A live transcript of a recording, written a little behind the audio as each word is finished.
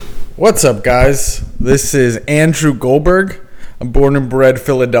What's up, guys? This is Andrew Goldberg. I'm born and bred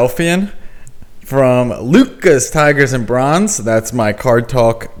Philadelphian from Lucas Tigers and Bronze. That's my Card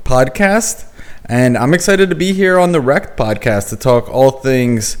Talk podcast. And I'm excited to be here on the Wrecked podcast to talk all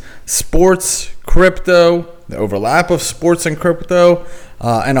things sports, crypto, the overlap of sports and crypto,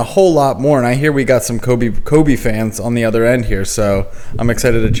 and a whole lot more. And I hear we got some Kobe fans on the other end here, so I'm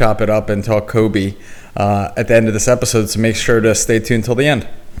excited to chop it up and talk Kobe at the end of this episode, so make sure to stay tuned till the end.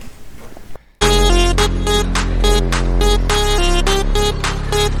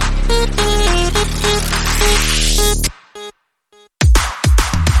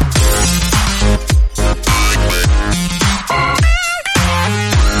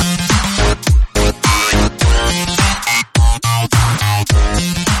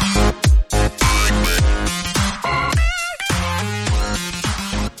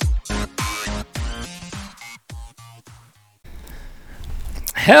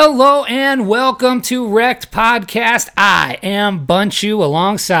 Hello and welcome to Wrecked Podcast. I am Bunchu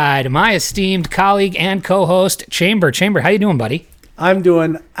alongside my esteemed colleague and co-host Chamber. Chamber, how you doing, buddy? I'm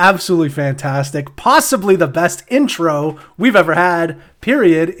doing absolutely fantastic. Possibly the best intro we've ever had,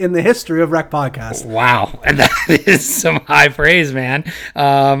 period, in the history of Wreck Podcast. Wow. And that is some high praise, man.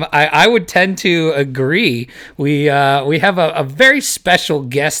 I would tend to agree. We have a very special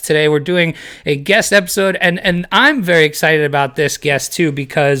guest today. We're doing a guest episode, and I'm very excited about this guest, too,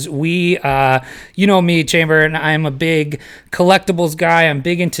 because we, you know me, Chamber, and I'm a big collectibles guy. I'm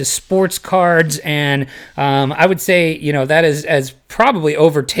big into sports cards, and I would say, you know, that is probably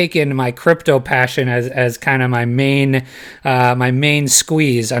overtaken my crypto passion as kind of my main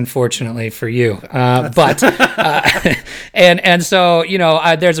squeeze, unfortunately for you. But and so, you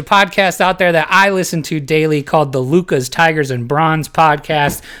know, there's a podcast out there that I listen to daily called the Lucas Tigers and Bronze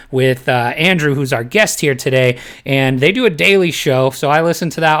podcast with Andrew, who's our guest here today, and they do a daily show, so I listen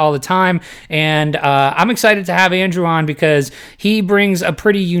to that all the time, and I'm excited to have Andrew on because he brings a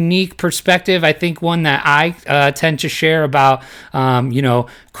pretty unique perspective, I think one that I tend to share about you know,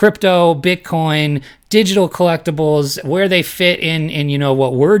 crypto, Bitcoin, digital collectibles, where they fit in you know,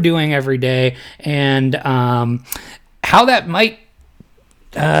 what we're doing every day, and how that might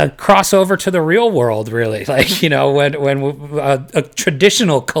cross over to the real world, really, like, you know, when a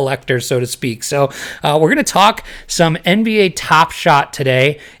traditional collector, so to speak. So we're going to talk some NBA Top Shot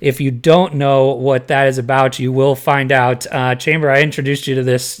today. If you don't know what that is about, you will find out. Chamber, I introduced you to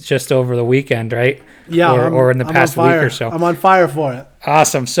this just over the weekend, right? Yeah, or in the past week or so. I'm on fire for it.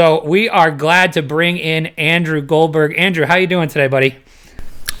 Awesome. So we are glad to bring in Andrew Goldberg. Andrew, how you doing today, buddy?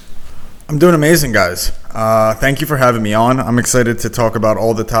 I'm doing amazing, guys. Thank you for having me on. I'm excited to talk about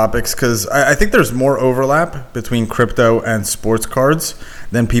all the topics because I think there's more overlap between crypto and sports cards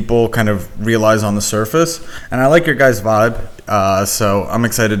than people kind of realize on the surface. And I like your guys' vibe, so I'm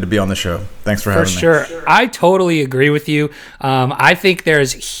excited to be on the show. Thanks for having me. For sure. I totally agree with you. I think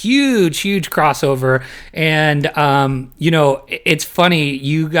there's huge crossover. And, you know, it's funny,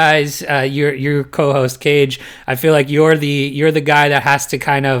 you guys, your co-host Cage, I feel like you're the guy that has to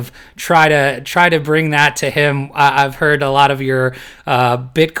kind of try to bring that to him. I've heard a lot of your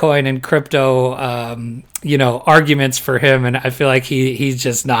Bitcoin and crypto you know, arguments for him, and I feel like he's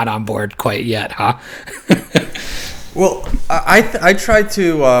just not on board quite yet, huh? Well, I try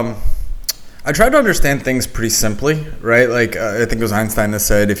to understand things pretty simply, right? Like I think it was Einstein that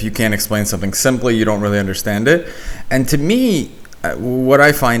said, if you can't explain something simply, you don't really understand it. And to me, what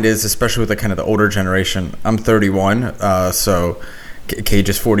I find is, especially with the kind of the older generation, I'm 31, so Cage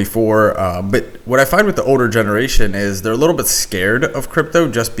is 44, but what I find with the older generation is they're a little bit scared of crypto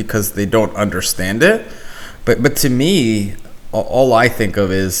just because they don't understand it. But to me, all I think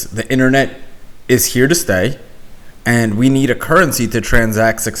of is the internet is here to stay, and we need a currency to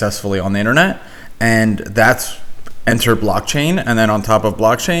transact successfully on the internet, and that's enter blockchain. And then on top of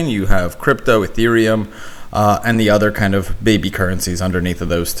blockchain, you have crypto, Ethereum, and the other kind of baby currencies underneath of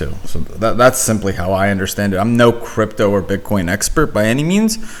those two. So that's simply how I understand it. I'm no crypto or Bitcoin expert by any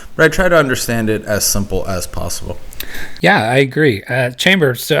means, but I try to understand it as simple as possible. Yeah, I agree.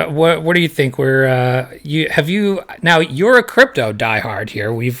 Chamber, so what do you think? You're a crypto diehard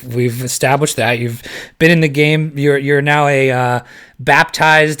here. We've established that. You've been in the game. You're now a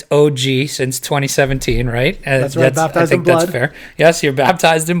baptized OG since 2017, right? That's right. Baptized in blood. That's fair. Yes, you're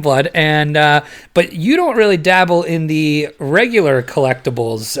baptized in blood, and but you don't really dabble in the regular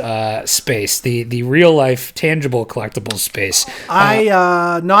collectibles space, the real life tangible collectibles space.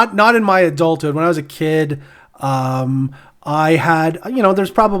 Not in my adulthood. When I was a kid, I had, you know,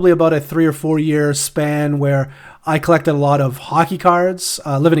 there's probably about a 3 or 4 year span where I collected a lot of hockey cards.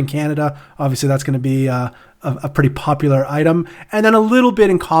 Living in Canada, obviously that's going to be a pretty popular item. And then a little bit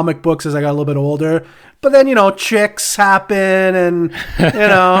in comic books as I got a little bit older. But then, chicks happen and,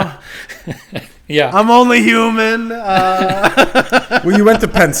 Yeah. I'm only human. Well, you went to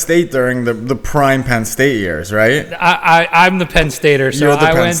Penn State during the prime Penn State years, right? I'm the Penn Stater, so You're the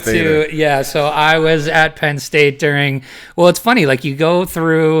I Penn went Stater. so I was at Penn State during. Well, it's funny, like you go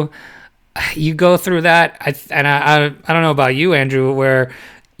through that. I don't know about you, Andrew, where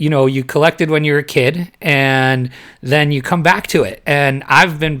you collected when you were a kid and then you come back to it. And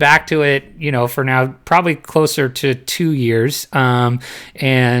I've been back to it, for now probably closer to 2 years.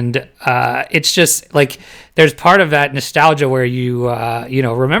 It's just like there's part of that nostalgia where you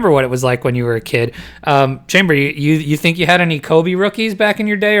remember what it was like when you were a kid. Chamber, you think you had any Kobe rookies back in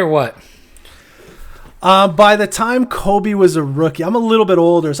your day or what? By the time Kobe was a rookie, I'm a little bit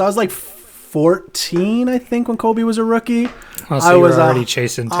older, so I was like 14, I think, when Kobe was a rookie. Oh, so you were already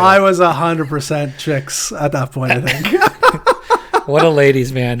chasing tail. I was 100% chicks at that point, I think. What a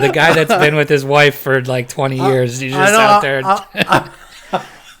ladies' man. The guy that's been with his wife for like 20 years. He's just out there.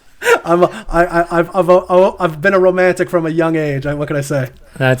 I've been a romantic from a young age. What can I say?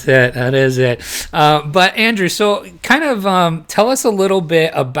 That's it. That is it. But Andrew, so kind of tell us a little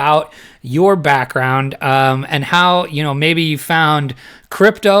bit about your background and how, maybe you found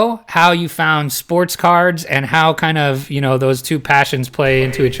crypto, how you found sports cards, and how kind of, those two passions play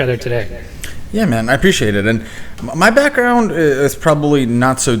into each other today. Yeah, man, I appreciate it. And my background is probably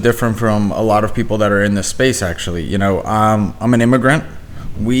not so different from a lot of people that are in this space, actually. I'm an immigrant.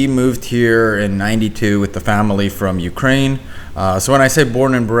 We moved here in '92 with the family from Ukraine. So when I say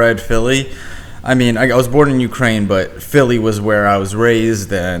born and bred Philly, I mean, I was born in Ukraine, but Philly was where I was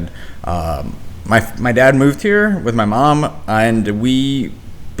raised. And my dad moved here with my mom, and we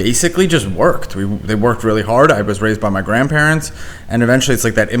basically just worked. They worked really hard. I was raised by my grandparents, and eventually it's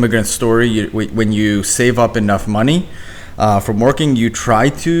like that immigrant story. When you save up enough money from working, you try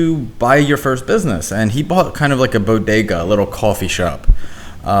to buy your first business. And he bought kind of like a bodega, a little coffee shop.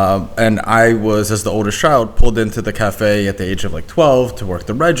 And I was, as the oldest child, pulled into the cafe at the age of like 12 to work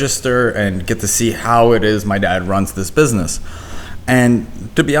the register and get to see how it is my dad runs this business. And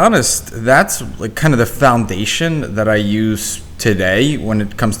to be honest, that's like kind of the foundation that I use today when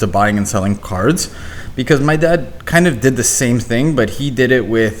it comes to buying and selling cards, because my dad kind of did the same thing, but he did it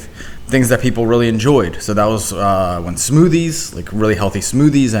with things that people really enjoyed. So that was when smoothies, like really healthy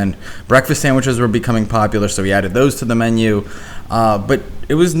smoothies, and breakfast sandwiches were becoming popular, so he added those to the menu. But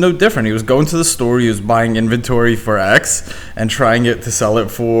it was no different. He was going to the store, he was buying inventory for X and trying it to sell it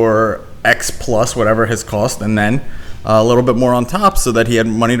for X plus whatever his cost, and then a little bit more on top so that he had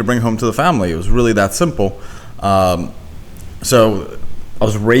money to bring home to the family. It was really that simple. So I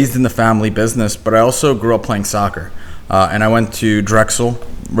was raised in the family business, but I also grew up playing soccer. And I went to Drexel,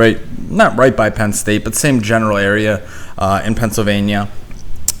 not right by Penn State, but same general area in Pennsylvania,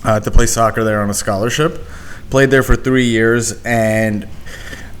 to play soccer there on a scholarship. Played there for 3 years, and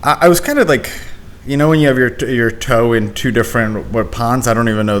I was kind of like, when you have your toe in two different ponds. I don't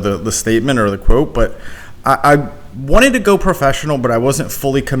even know the statement or the quote, but I wanted to go professional, but I wasn't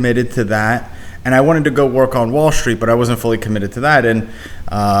fully committed to that. And I wanted to go work on Wall Street, but I wasn't fully committed to that. And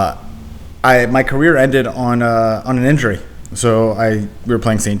my career ended on an injury. So we were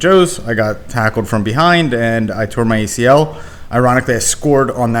playing St. Joe's. I got tackled from behind, and I tore my ACL. Ironically, I scored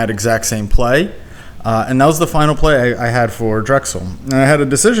on that exact same play. And that was the final play I had for Drexel. And I had a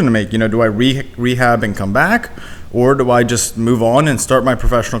decision to make. Do I rehab and come back, or do I just move on and start my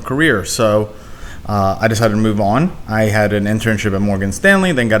professional career? So I decided to move on. I had an internship at Morgan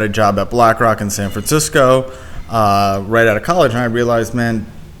Stanley, then got a job at BlackRock in San Francisco right out of college. And I realized, man,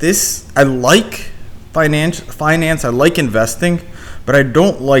 I like finance, I like investing, but I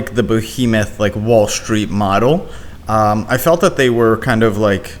don't like the behemoth like Wall Street model. I felt that they were kind of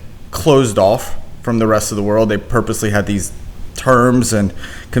like closed off from the rest of the world. They purposely had these terms and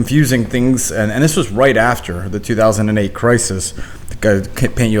confusing things, and this was right after the 2008 crisis. To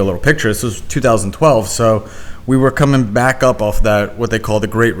paint you a little picture, this was 2012, so we were coming back up off that, what they call the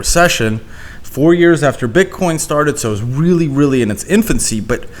Great Recession, 4 years after Bitcoin started, so it was really, really in its infancy.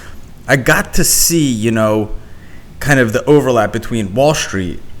 But I got to see, kind of the overlap between Wall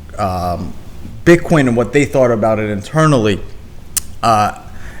Street, Bitcoin, and what they thought about it internally.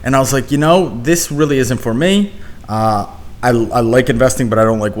 And I was like, this really isn't for me. I like investing, but I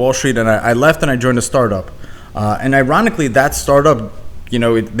don't like Wall Street. And I left and I joined a startup. And ironically, that startup,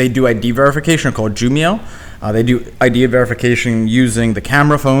 they do ID verification called Jumio. They do ID verification using the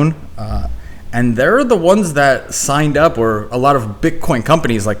camera phone. And they're the ones that signed up, or a lot of Bitcoin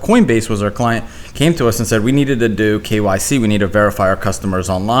companies like Coinbase was our client, came to us and said, we needed to do KYC. We need to verify our customers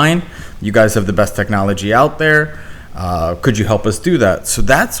online. You guys have the best technology out there. Could you help us do that? So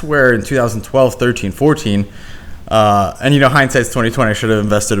that's where in 2012, 13, 14, and hindsight's 2020, I should have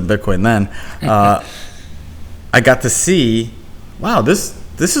invested in Bitcoin then. I got to see, wow, this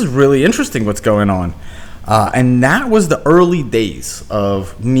is really interesting what's going on. And that was the early days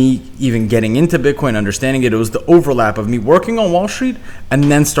of me even getting into Bitcoin, understanding it. It was the overlap of me working on Wall Street and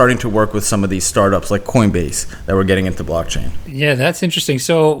then starting to work with some of these startups like Coinbase that were getting into blockchain. Yeah, that's interesting.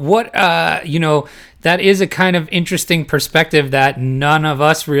 So what, that is a kind of interesting perspective that none of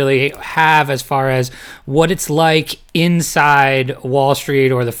us really have as far as what it's like inside Wall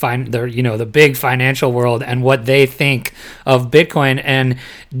Street or the big financial world and what they think of Bitcoin. And,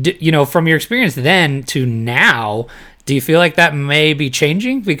 from your experience then to now, do you feel like that may be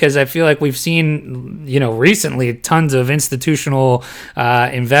changing? Because I feel like we've seen, recently tons of institutional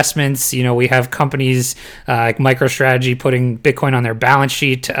investments. We have companies like MicroStrategy putting Bitcoin on their balance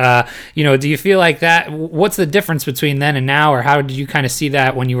sheet. Do you feel like that? What's the difference between then and now, or how did you kind of see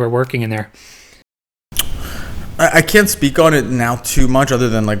that when you were working in there? I can't speak on it now too much other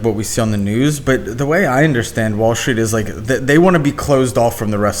than like what we see on the news. But the way I understand Wall Street is like they want to be closed off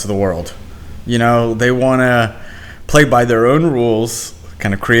from the rest of the world. They want to play by their own rules,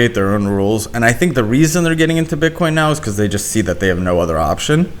 kind of create their own rules. And I think the reason they're getting into Bitcoin now is because they just see that they have no other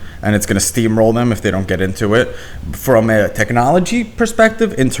option, and it's going to steamroll them if they don't get into it. From a technology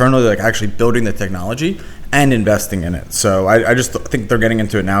perspective, internally, like actually building the technology and investing in it. So I just think they're getting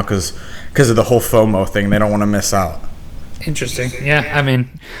into it now because of the whole FOMO thing. They don't want to miss out. Interesting. Yeah, I mean,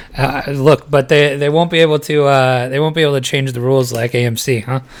 look, but they won't be able to change the rules like AMC,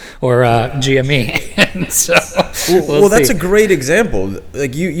 huh? Or GME. So well, that's a great example.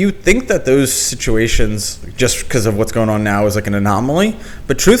 Like you think that those situations, just because of what's going on now, is like an anomaly.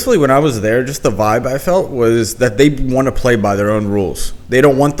 But truthfully, when I was there, just the vibe I felt was that they want to play by their own rules. They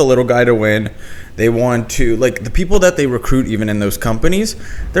don't want the little guy to win. They want to, like, the people that they recruit even in those companies,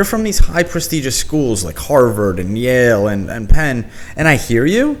 they're from these high prestigious schools like Harvard and Yale and Penn. And I hear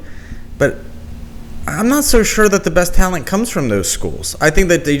you, but I'm not so sure that the best talent comes from those schools. I think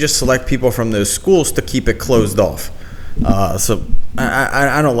that they just select people from those schools to keep it closed off. So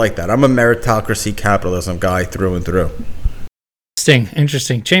I don't like that. I'm a meritocracy capitalism guy through and through.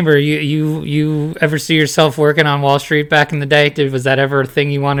 Interesting. Chamber, you ever see yourself working on Wall Street back in the day? Was that ever a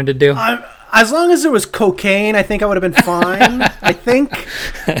thing you wanted to do? As long as it was cocaine, I think I would have been fine. I think.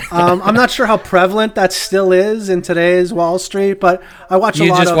 I'm not sure how prevalent that still is in today's Wall Street, but I watch a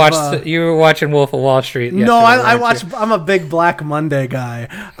lot of... You were watching Wolf of Wall Street. No, I watch... I'm a big Black Monday guy.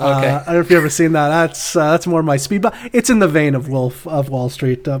 Okay. I don't know if you've ever seen that. That's more my speed, but it's in the vein of Wolf of Wall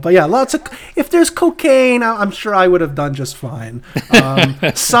Street. But yeah, lots of... If there's cocaine, I'm sure I would have done just fine.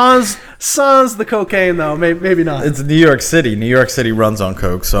 Sans the cocaine, though, maybe not. It's New York City. New York City runs on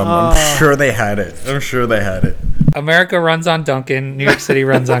coke, so I'm sure they had it. America runs on Dunkin', New York City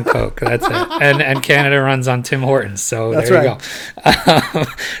runs on Coke. That's it. And Canada runs on Tim Hortons. So that's there you go.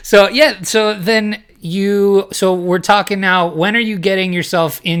 So then so we're talking now, when are you getting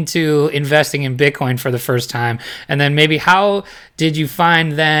yourself into investing in Bitcoin for the first time? And then maybe how did you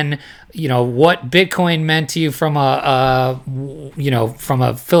find then, what Bitcoin meant to you from a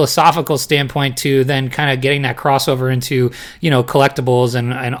philosophical standpoint to then kind of getting that crossover into, collectibles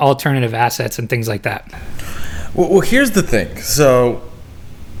and alternative assets and things like that? Well, here's the thing. So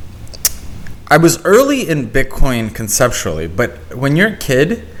I was early in Bitcoin conceptually, but when you're a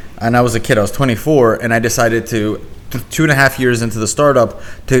kid, and I was a kid, I was 24, and I decided to, 2.5 years into the startup,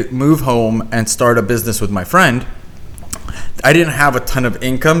 to move home and start a business with my friend. I didn't have a ton of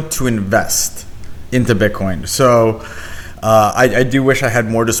income to invest into Bitcoin. So I do wish I had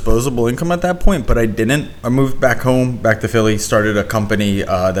more disposable income at that point, but I didn't. I moved back home, back to Philly, started a company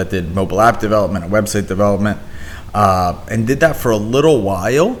that did mobile app development and website development, and did that for a little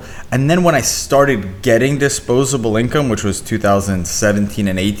while. And then when I started getting disposable income, which was 2017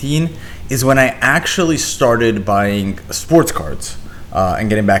 and 18, is when I actually started buying sports cards. And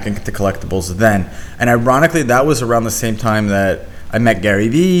getting back into collectibles then. And ironically, that was around the same time that I met Gary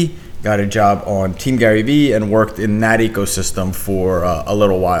Vee, got a job on Team Gary Vee, and worked in that ecosystem for a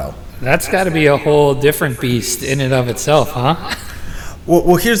little while. That's got to be a whole different beast in and of itself, huh?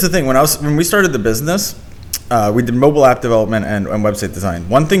 Well, here's the thing. When we started the business, we did mobile app development and website design.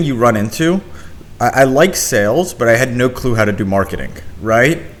 One thing you run into, I like sales, but I had no clue how to do marketing,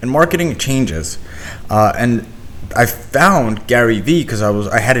 right? And marketing changes. And I found Gary Vee because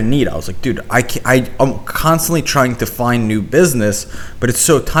I had a need. I was like, dude, I'm constantly trying to find new business, but it's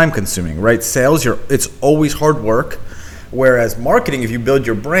so time consuming, right? Sales, it's always hard work. Whereas marketing, if you build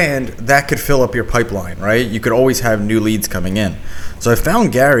your brand, that could fill up your pipeline, right? You could always have new leads coming in. So I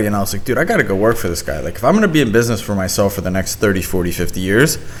found Gary and I was like, dude, I got to go work for this guy. Like, if I'm going to be in business for myself for the next 30, 40, 50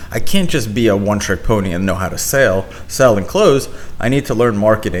 years, I can't just be a one-trick pony and know how to sell and close. I need to learn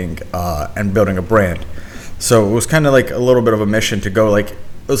marketing and building a brand. So it was kind of like a little bit of a mission to go like,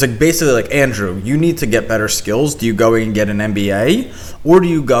 it was like basically like, Andrew, you need to get better skills. Do you go and get an MBA, or do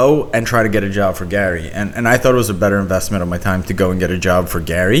you go and try to get a job for Gary? And I thought it was a better investment of my time to go and get a job for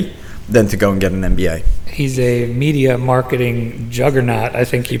Gary than to go and get an MBA. He's a media marketing juggernaut. I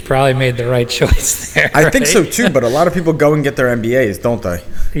think he probably made the right choice there. I think so too, but a lot of people go and get their MBAs, don't they?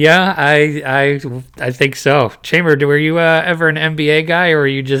 Yeah, I think so. Chamber, were you ever an MBA guy, or were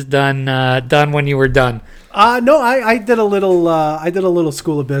you just done when you were done? No, I did a little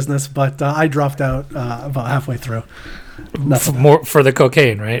school of business, but I dropped out about halfway through. More for the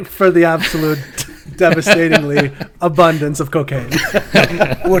cocaine, right? For the absolute devastatingly abundance of cocaine.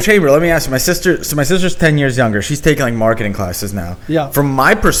 Well, Chamber, let me ask you. My sister's 10 years younger. She's taking like marketing classes now. Yeah. From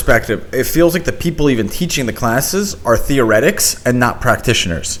my perspective, it feels like the people even teaching the classes are theoretics and not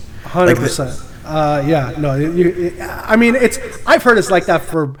practitioners. 100%. Yeah. No. I mean, I've heard it's like that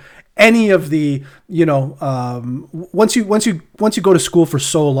for any of the, once you go to school for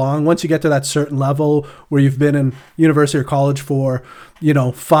so long, once you get to that certain level where you've been in university or college for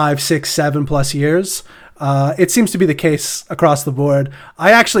 5, 6, 7+ years, it seems to be the case across the board.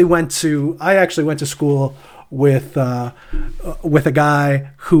 I actually went to school with a guy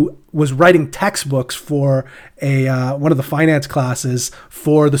who was writing textbooks for one of the finance classes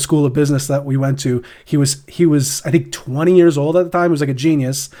for the School of Business that we went to. He was I think 20 years old at the time. He was like a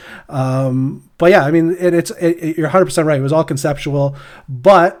genius. But yeah, I mean, you're 100% right. It was all conceptual,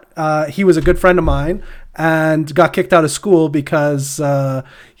 but he was a good friend of mine and got kicked out of school because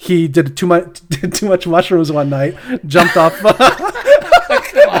he did too much mushrooms one night, jumped off.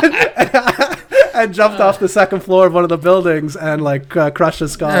 And jumped off the second floor of one of the buildings and crushed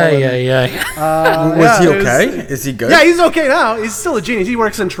his skull. Was he okay? Is he good? Yeah, he's okay now. He's still a genius. He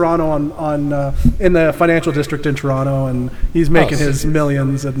works in Toronto on in the financial district in Toronto, and he's making his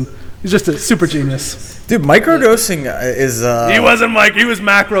millions. And he's just a super genius. Dude, microdosing is. He wasn't he was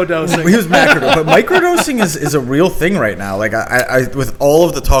macrodosing. He was macrodosing, but microdosing is a real thing right now. Like I with all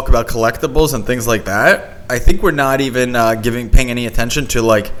of the talk about collectibles and things like that, I think we're not even paying any attention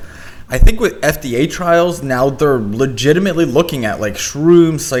to I think with FDA trials now, they're legitimately looking at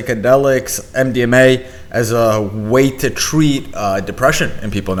shrooms, psychedelics, MDMA as a way to treat depression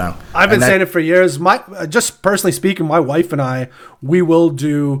in people now. I've been saying it for years. Just personally speaking, my wife and I, we will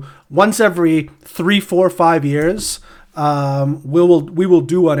do once every 3, 4, 5 years. We will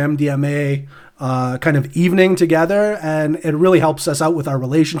do an MDMA kind of evening together, and it really helps us out with our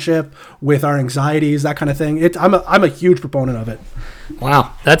relationship, with our anxieties, that kind of thing. I'm a huge proponent of it.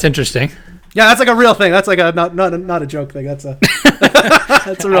 Wow, that's interesting. Yeah, that's like a real thing. That's like a not a joke thing. That's a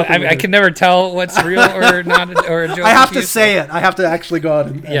that's a real thing. I can never tell what's real or not or a joke. I have to say it. I have to actually go out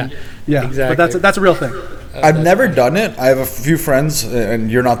and yeah, exactly. But that's a real thing. I've never done it. I have a few friends, and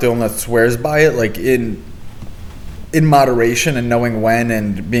you're not the only one that swears by it. In moderation and knowing when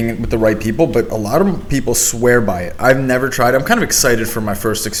and being with the right people, but a lot of people swear by it. I've never tried. I'm kind of excited for my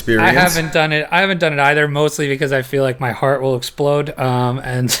first experience. I haven't done it either, mostly because I feel like my heart will explode.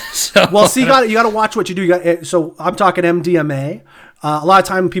 And so well, so you got to watch what you do. So I'm talking MDMA. A lot of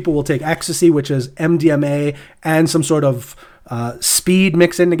time people will take ecstasy, which is MDMA and some sort of speed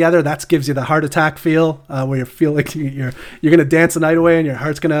mixed in together. That gives you the heart attack feel, where you feel like you're gonna dance the night away and your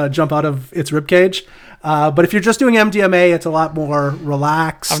heart's gonna jump out of its ribcage. But if you're just doing MDMA, it's a lot more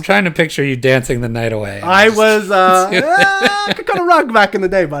relaxed. I'm trying to picture you dancing the night away. I was I could kind of rock back in the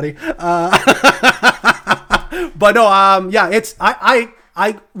day, buddy. But no, yeah, it's I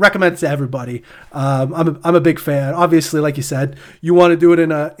recommend it to everybody. I'm a big fan. Obviously, like you said, you want to do it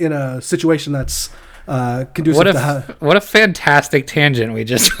in a situation that's conducive. What a fantastic tangent we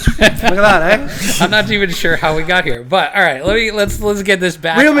just look at that, eh? I'm not even sure how we got here, but all right, let's get this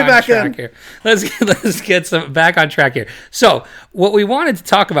back Reel me on back track in. here. Let's get some back on track here. So what we wanted to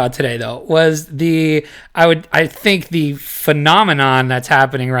talk about today, though, was I think the phenomenon that's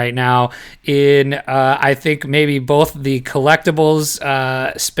happening right now in I think maybe both the collectibles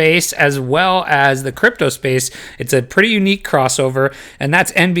space as well as the crypto space. It's a pretty unique crossover, and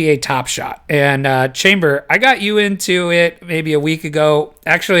that's NBA Top Shot. And Chamber, I got you into it maybe a week ago.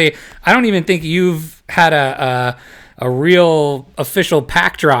 Actually, I don't even think you've had a real official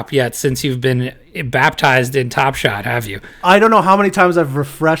pack drop yet since you've been baptized in Top Shot, have you? I don't know how many times I've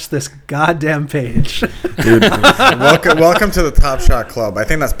refreshed this goddamn page. Dude, welcome to the Top Shot Club. I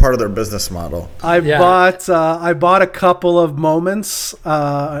think that's part of their business model. I bought a couple of moments.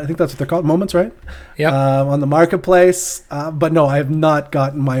 I think that's what they're called, moments, right? Yep. On the marketplace. But no, I have not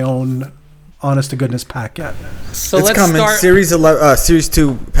gotten my own honest to goodness pack yet. So it's let's coming. start. Series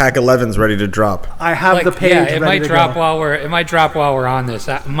 2 pack 11's ready to drop. I have the page. Yeah, it might drop go. it might drop while we're on this.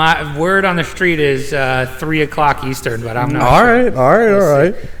 My word on the street is 3 o'clock Eastern, but I'm not. All sure.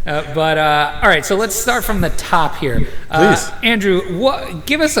 right. All right. So let's start from the top here. Please, Andrew,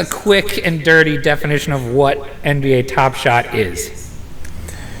 give us a quick and dirty definition of what NBA Top Shot is.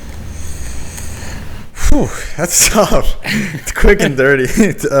 Whew, that's tough. It's quick and dirty.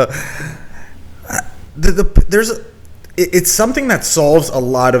 It's something that solves a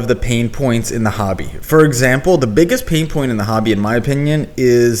lot of the pain points in the hobby. For example, the biggest pain point in the hobby, in my opinion,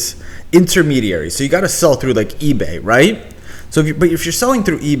 is intermediaries. So you got to sell through like eBay, right? So if you're selling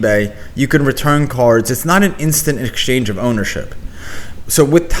through eBay, you can return cards. It's not an instant exchange of ownership. So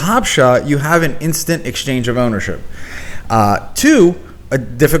with Top Shot, you have an instant exchange of ownership. Two, a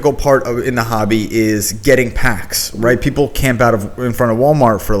difficult part in the hobby is getting packs, right? People camp out in front of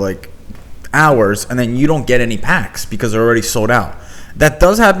Walmart for like hours, and then you don't get any packs because they're already sold out. That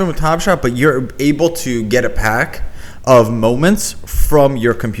does happen with Top Shot, but you're able to get a pack of moments from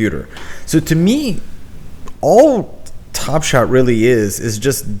your computer. So to me, all Top Shot really is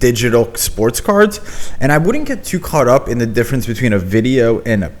just digital sports cards, and I wouldn't get too caught up in the difference between a video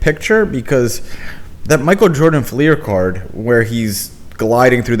and a picture, because that Michael Jordan Fleer card where he's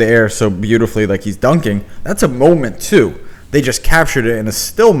gliding through the air so beautifully like he's dunking, that's a moment too. They just captured it in a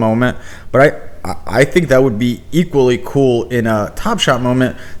still moment, but I think that would be equally cool in a Top Shot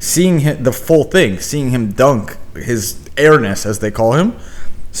moment, seeing the full thing, seeing him dunk, his airness as they call him.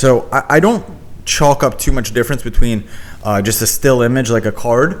 So I don't chalk up too much difference between just a still image like a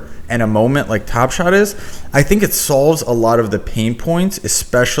card and a moment like Top Shot is. I think it solves a lot of the pain points,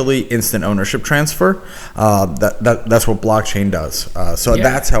 especially instant ownership transfer. That's what blockchain does.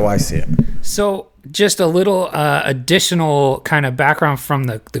 That's how I see it. So just a little additional kind of background from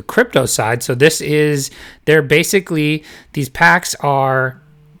the crypto side. So they're basically, these packs are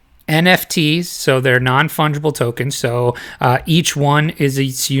NFTs, so they're non-fungible tokens. So each one is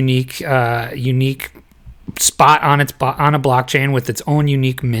its unique spot on a blockchain with its own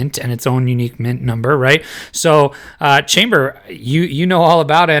unique mint and its own unique mint number, right? So Chamber, you know all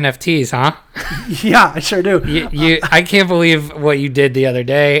about NFTs, huh? Yeah, I sure do. I can't believe what you did the other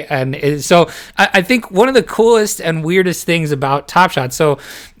day. And so I think one of the coolest and weirdest things about Top Shot, so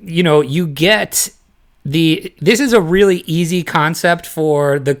you get this is a really easy concept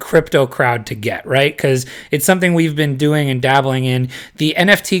for the crypto crowd to get, right? Because it's something we've been doing and dabbling in. The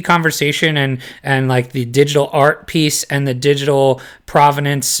NFT conversation and like the digital art piece and the digital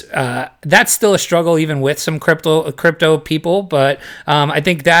provenance, that's still a struggle even with some crypto people. But I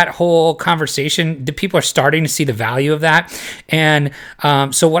think that whole conversation, the people are starting to see the value of that. And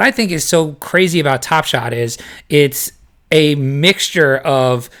so what I think is so crazy about Top Shot is it's a mixture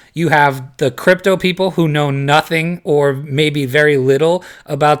of, you have the crypto people who know nothing or maybe very little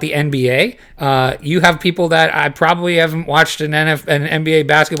about the NBA. You have people that I probably haven't watched an NBA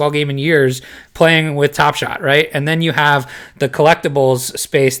basketball game in years playing with Top Shot, right? And then you have the collectibles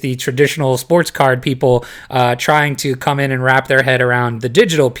space, the traditional sports card people trying to come in and wrap their head around the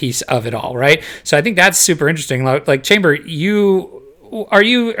digital piece of it all, right? So I think that's super interesting. Like Chamber, Are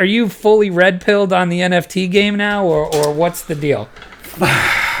you fully red pilled on the NFT game now, or what's the deal?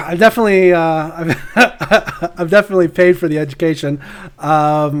 I've definitely paid for the education.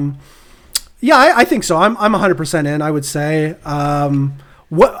 I think so. I'm 100% in, I would say. The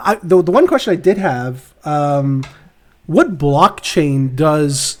one question I did have, what blockchain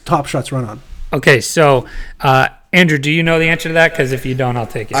does Top Shots run on? Okay, so Andrew, do you know the answer to that? Because if you don't, I'll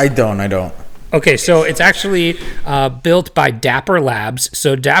take it. I don't. Okay, so it's actually built by Dapper Labs.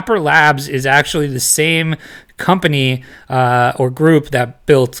 So Dapper Labs is actually the same company or group that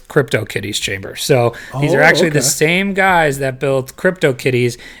built CryptoKitties, Chamber. So these are actually the same guys that built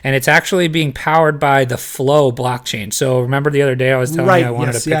CryptoKitties, and it's actually being powered by the Flow blockchain. So remember the other day I was telling you I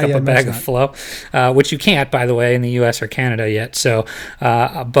wanted to pick up a bag of Flow, which you can't, by the way, in the US or Canada yet. So,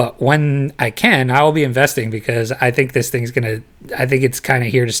 but when I can, I will be investing, because I think this thing's I think it's kind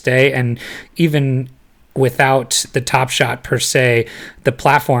of here to stay. And even without the Top Shot per se, the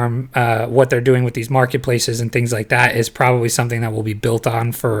platform, what they're doing with these marketplaces and things like that is probably something that will be built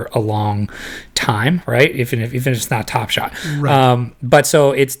on for a long time, right? Even if it's not Top Shot. Right. But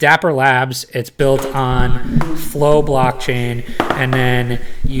so it's Dapper Labs. It's built on Flow blockchain, and then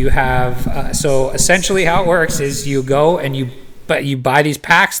you have so essentially how it works is you go and you buy these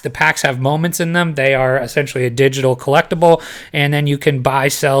packs. The packs have moments in them. They are essentially a digital collectible, and then you can buy,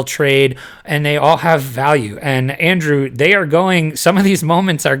 sell, trade, and they all have value. And Andrew, some of these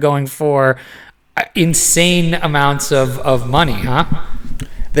moments are going for insane amounts of money, huh?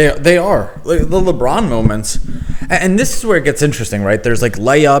 They are like the LeBron moments, and this is where it gets interesting, right? There's like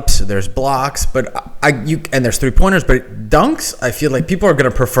layups, there's blocks, but and there's 3-pointers, but dunks. I feel like people are gonna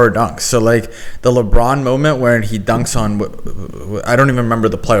prefer dunks. So like the LeBron moment where he dunks on, I don't even remember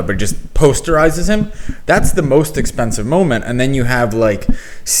the player, but just posterizes him. That's the most expensive moment, and then you have like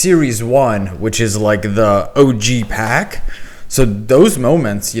Series 1, which is like the OG pack. So those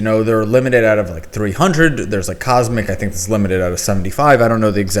moments, they're limited out of like 300. There's like Cosmic, I think it's limited out of 75. I don't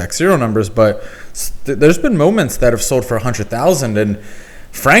know the exact serial numbers, but there's been moments that have sold for 100,000. And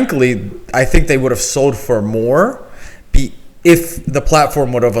frankly, I think they would have sold for more if the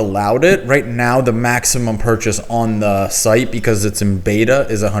platform would have allowed it. Right now, the maximum purchase on the site, because it's in beta,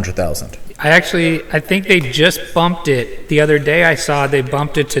 is 100,000. I think they just bumped it. The other day I saw they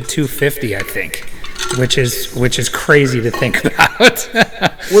bumped it to 250, I think. Which is crazy to think about.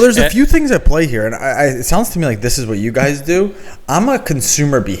 Well, there's a few things at play here, and it sounds to me like this is what you guys do. I'm a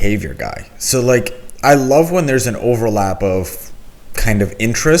consumer behavior guy, so like I love when there's an overlap of kind of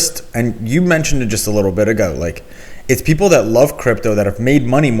interest, and you mentioned it just a little bit ago. Like it's people that love crypto that have made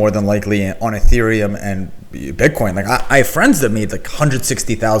money more than likely on Ethereum and Bitcoin. Like I have friends that made like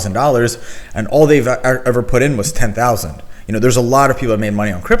 $160,000, and all they've ever put in was 10,000. There's a lot of people that made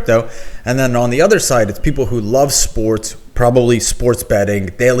money on crypto. And then on the other side, it's people who love sports, probably sports betting,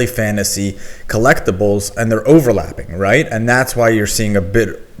 daily fantasy, collectibles, and they're overlapping, right? And that's why you're seeing a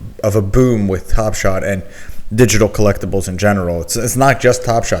bit of a boom with Top Shot and digital collectibles in general. It's not just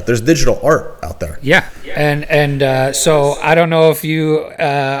Top Shot. There's digital art out there. Yeah. And so I don't know if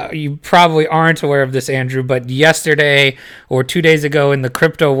you probably aren't aware of this, Andrew, but yesterday or 2 days ago in the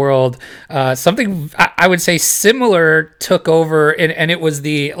crypto world, something I would say similar took over, and it was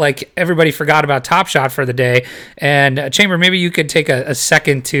everybody forgot about Top Shot for the day. And Chamber, maybe you could take a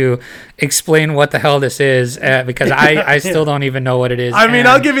second to explain what the hell this is, because I still don't even know what it is. I mean,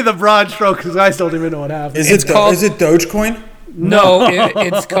 I'll give you the broad stroke because I still don't even know what happened. Is it Dogecoin? No,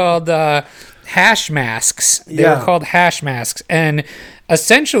 it's called hash masks. They were called hash masks. And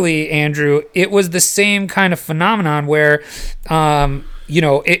essentially, Andrew, it was the same kind of phenomenon where,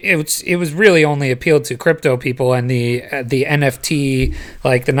 it was really only appealed to crypto people and the NFT,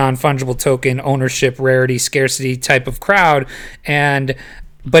 like the non-fungible token ownership, rarity, scarcity type of crowd.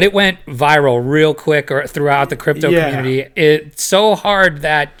 But it went viral real quick throughout the crypto community. It's so hard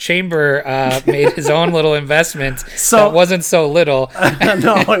that Chamber made his own little investment that wasn't so little.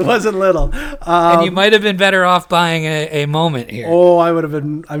 No, it wasn't little. And you might have been better off buying a moment here. Oh, I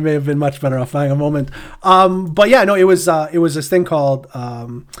may have been much better off buying a moment. But yeah, no, it was this thing called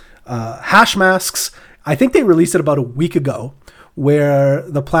hash masks. I think they released it about a week ago, where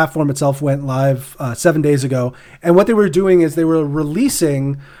the platform itself went live 7 days ago. And what they were doing is they were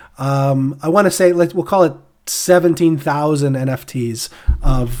releasing, I want to say, we'll call it 17,000 NFTs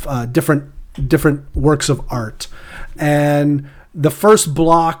of different works of art. And the first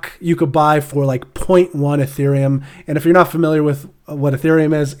block you could buy for like 0.1 Ethereum. And if you're not familiar with what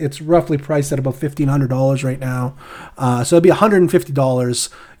Ethereum is, it's roughly priced at about $1,500 right now. So it'd be $150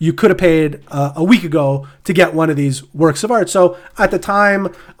 you could have paid a week ago to get one of these works of art. So at the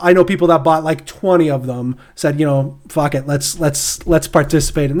time, I know people that bought like 20 of them, said, fuck it, let's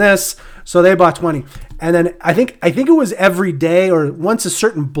participate in this. So they bought 20. And then I think it was every day, or once a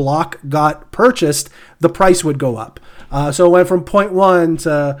certain block got purchased, the price would go up. So it went from 0.1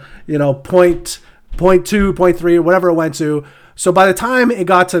 to 0.2, 0.3, or whatever it went to. So by the time it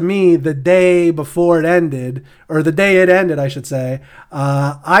got to me, the day before it ended, or the day it ended, I should say,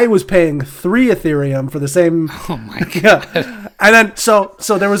 I was paying 3 Ethereum for the same. Oh my god! And then so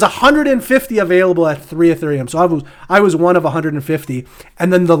there was 150 available at 3 Ethereum. So I was one of 150,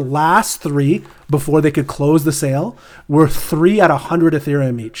 and then the last 3 before they could close the sale were 3 at 100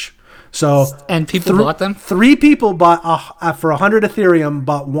 Ethereum each. So and people bought them. 3 people bought for 100 Ethereum.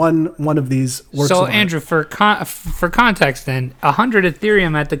 Bought one of these works. So of art. Andrew, for context, then 100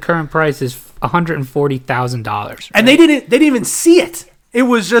 Ethereum at the current price is $140,000. Right? And they didn't even see it. It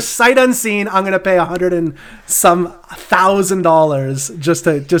was just sight unseen. I'm gonna pay $100 and some $1,000 just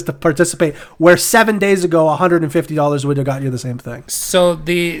to participate. Where 7 days ago, $150 would have got you the same thing. So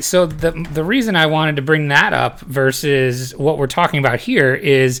the reason I wanted to bring that up versus what we're talking about here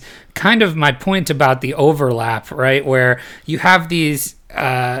is kind of my point about the overlap, right? Where you have these,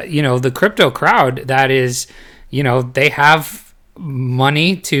 the crypto crowd that is, they have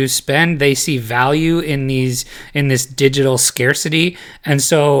money to spend. They see value in this digital scarcity, and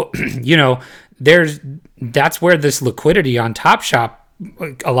so that's where this liquidity on Top Shop,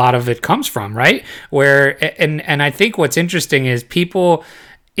 a lot of it comes from, right? And I think what's interesting is people.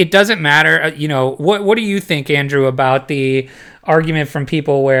 It doesn't matter, what do you think, Andrew, about the argument from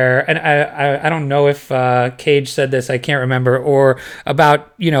people where, and I don't know if Cage said this, I can't remember, or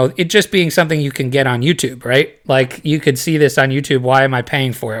about, it just being something you can get on YouTube, right? Like, you could see this on YouTube. Why am I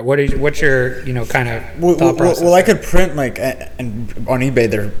paying for it? What's your, kind of thought process? Well, I could print, and on eBay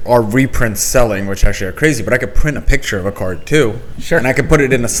there are reprints selling, which actually are crazy, but I could print a picture of a card too. Sure. And I could put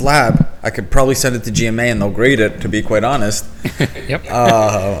it in a slab. I could probably send it to GMA and they'll grade it, to be quite honest. Yep.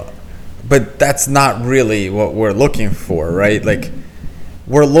 But that's not really what we're looking for, right? Like,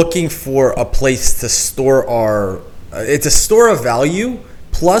 we're looking for a place to store it's a store of value,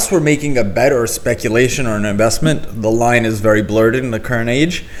 plus we're making a bet or a speculation or an investment. The line is very blurred in the current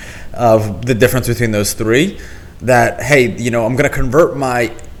age of the difference between those three. That, hey, I'm going to convert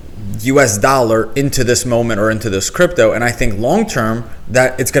my US dollar into this moment or into this crypto, and I think long term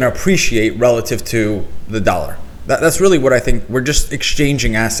that it's going to appreciate relative to the dollar. That's really what I think. We're just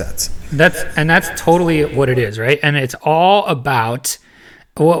exchanging assets. That's totally what it is, right? And it's all about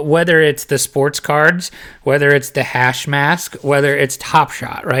whether it's the sports cards, whether it's the hash mask, whether it's Top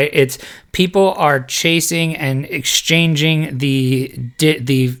Shot, right? It's people are chasing and exchanging the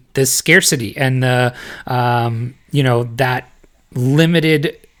scarcity and the that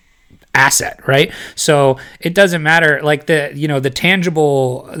limited asset, right? So it doesn't matter, like the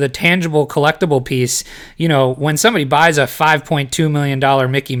tangible collectible piece, when somebody buys a $5.2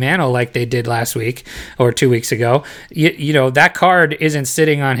 million Mickey Mantle like they did last week or 2 weeks ago, that card isn't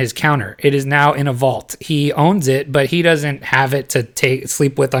sitting on his counter. It is now in a vault. He owns it, but he doesn't have it to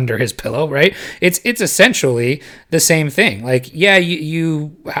sleep with under his pillow, right? It's essentially the same thing. Like, yeah,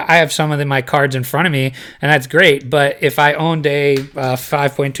 I have some of my cards in front of me and that's great, but if I owned a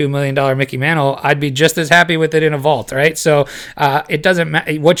 $5.2 million Mickey Mantle, I'd be just as happy with it in a vault, right? So it doesn't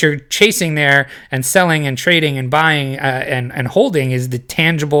matter what you're chasing there and selling and trading and buying and holding is the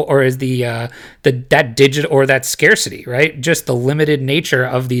tangible, or is that digital, or that scarcity, right? Just the limited nature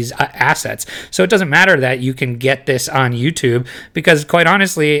of these assets. So it doesn't matter that you can get this on YouTube, because quite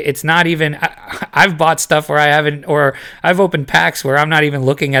honestly, it's not even. I've bought stuff where I haven't, or I've opened packs where I'm not even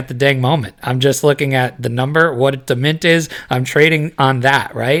looking at the dang moment. I'm just looking at the number, what the mint is. I'm trading on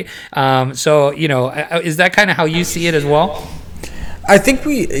that, right? So, is that kind of how you see it as well? I think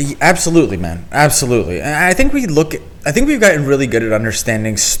absolutely, man. Absolutely. And I think we've gotten really good at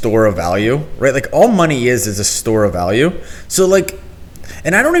understanding store of value, right? Like, all money is a store of value. So, like,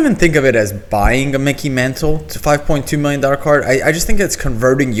 and I don't even think of it as buying a Mickey Mantle to $5.2 million card. I just think it's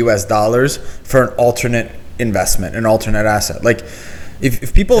converting US dollars for an alternate investment, an alternate asset. Like,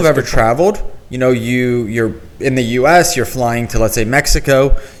 if people have ever traveled, you're in the US, you're flying to, let's say,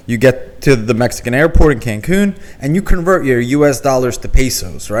 Mexico, you get to the Mexican airport in Cancun, and you convert your US dollars to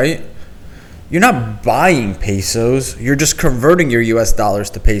pesos, right? You're not buying pesos, you're just converting your US dollars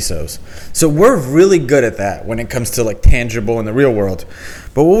to pesos. So we're really good at that when it comes to, like, tangible in the real world.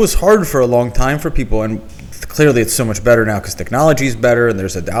 But what was hard for a long time for people, and clearly it's so much better now because technology is better and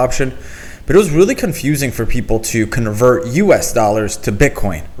there's adoption, but it was really confusing for people to convert US dollars to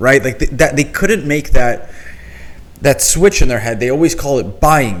Bitcoin, right? Like, they couldn't make that switch in their head. They always call it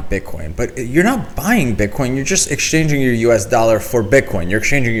buying Bitcoin, but you're not buying Bitcoin. You're just exchanging your US dollar for Bitcoin. You're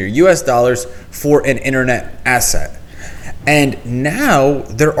exchanging your US dollars for an internet asset. And now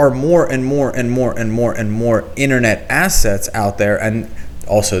there are more and more and more and more and more internet assets out there. And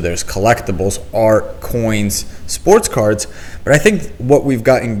also there's collectibles, art, coins, sports cards. But I think what we've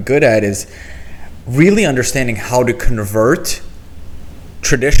gotten good at is really understanding how to convert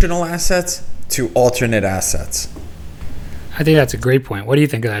traditional assets to alternate assets. I think that's a great point. What do you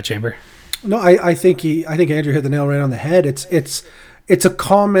think of that, Chamber? No, I think Andrew hit the nail right on the head. It's a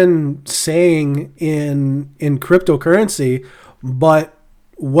common saying in cryptocurrency, but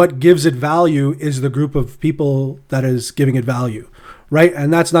what gives it value is the group of people that is giving it value, right?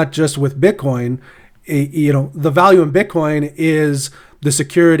 And that's not just with Bitcoin. The value in Bitcoin is the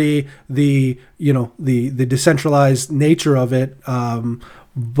security, the decentralized nature of it.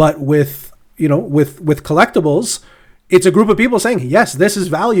 But with collectibles, it's a group of people saying, yes, this is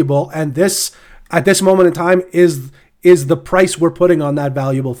valuable, and this at this moment in time is the price we're putting on that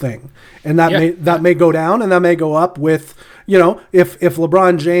valuable thing. And that may go down and that may go up with, if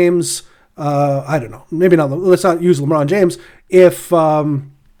LeBron James, I don't know, maybe not, let's not use LeBron James. If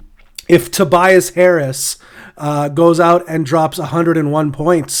Tobias Harris goes out and drops 101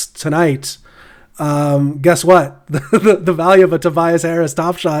 points tonight, guess what? The value of a Tobias Harris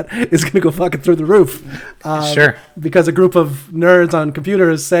Top Shot is going to go fucking through the roof. Sure. Because a group of nerds on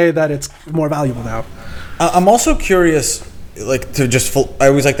computers say that it's more valuable now. I'm also curious, like I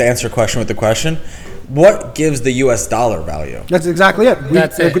always like to answer a question with the question. What gives the U.S. dollar value? That's exactly it.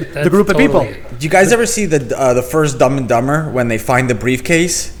 The group of people. Do you guys ever see the first Dumb and Dumber when they find the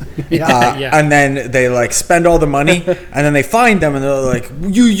briefcase? Yeah. And then they like spend all the money, and then they find them, and they're like,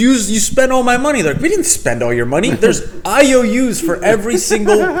 "You spent all my money." They're like, "We didn't spend all your money. There's IOUs for every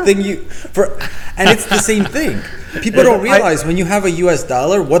single thing and it's the same thing. People don't realize when you have a U.S.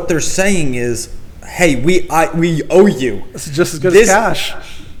 dollar, what they're saying is, "Hey, we owe you." It's just as good as cash.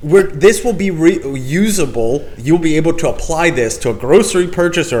 This will be usable. You'll be able to apply this to a grocery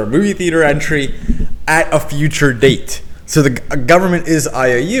purchase or a movie theater entry at a future date. So the government is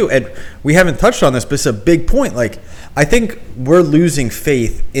IOU, and we haven't touched on this, but it's a big point. Like, I think we're losing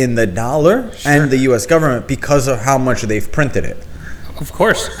faith in the dollar and the U.S. government because of how much they've printed it. Of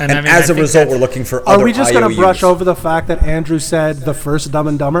course. And I mean, as a result, we're looking for other IOUs. Are we just going to brush over the fact that Andrew said the first Dumb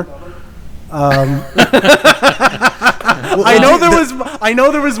and Dumber? I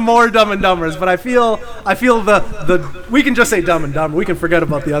know there was more Dumb and Dumbers, but I feel the we can just say Dumb and Dumber. We can forget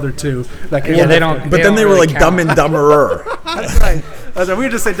about the other two that came. Yeah, they don't. But then they were like Dumb and Dumberer. That's right. We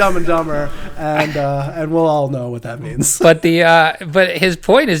just say Dumb and Dumber, and we'll all know what that means. But but his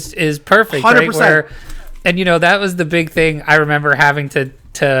point is perfect, 100%. Right? Where, and that was the big thing I remember having to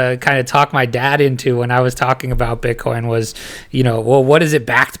kind of talk my dad into when I was talking about Bitcoin was, well, what is it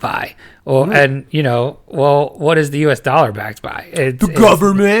backed by? Well, and well, what is the U.S. dollar backed by? The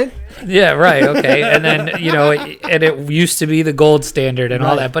government. Yeah, right. Okay, and then and it used to be the gold standard and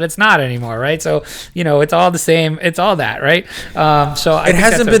all that, but it's not anymore, right? So it's all the same. It's all that, right? So it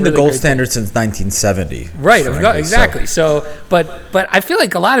hasn't been the gold standard since 1970, right? Exactly. So, but I feel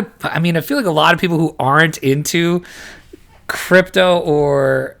like a lot of people who aren't into crypto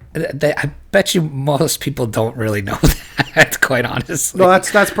or I bet you most people don't really know that, quite honestly. No,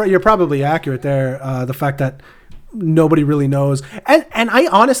 you're probably accurate there. The fact that nobody really knows, and I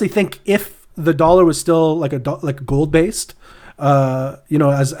honestly think if the dollar was still like gold based, as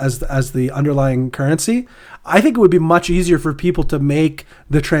the underlying currency, I think it would be much easier for people to make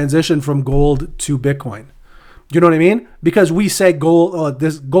the transition from gold to Bitcoin. You know what I mean? Because we say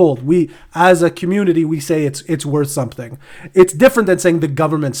gold. We, as a community, we say it's worth something. It's different than saying the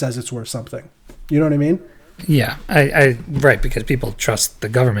government says it's worth something. You know what I mean? Yeah, I right, because people trust the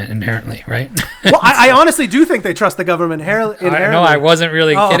government inherently, right? Well, I honestly do think they trust the government inherently. No, I wasn't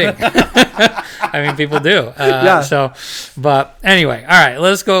really kidding. I mean, people do. Yeah. So, but anyway, all right.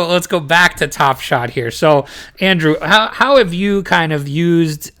 Let's go back to Top Shot here. So, Andrew, how have you kind of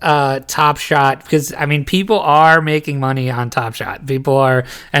used Top Shot? Because I mean, people are making money on Top Shot. People are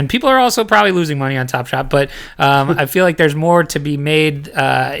also probably losing money on Top Shot. But I feel like there's more to be made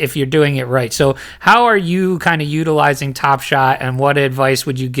if you're doing it right. So, how are you kind of utilizing Top Shot, and what advice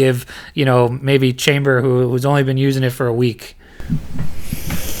would you give? Maybe Chamber, who's only been using it for a week.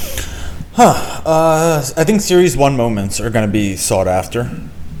 I think Series 1 moments are going to be sought after.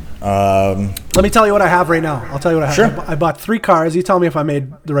 Let me tell you what I have right now. I'll tell you what I have. Sure. I bought 3 cars. You tell me if I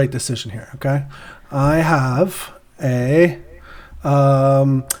made the right decision here, okay? I have a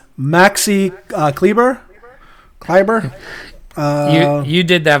Maxi Kleber. You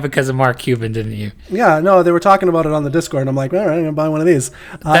did that because of Mark Cuban, didn't you? Yeah, no, they were talking about it on the Discord, and I'm like, all right, I'm gonna buy one of these.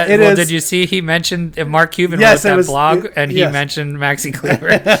 Did you see he mentioned Mark Cuban wrote that blog, and he mentioned Maxi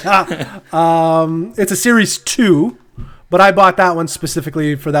Kleber? It's a Series 2, but I bought that one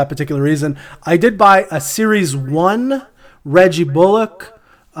specifically for that particular reason. I did buy a Series 1 Reggie Bullock.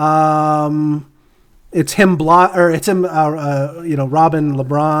 It's him, Robin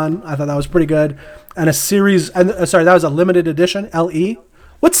LeBron. I thought that was pretty good. And a series, that was a limited edition, LE.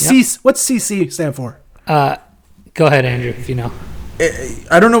 What's CC stand for? Go ahead, Andrew, if you know.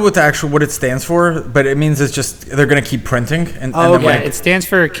 I don't know what it stands for, but it means it's just they're going to keep printing. It stands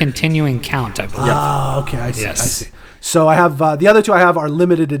for continuing count, I believe. Okay, I see. Yes. I see. So I have the other two I have are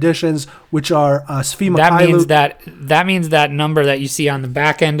limited editions, which are Svi Mykhailiuk. That means that number that you see on the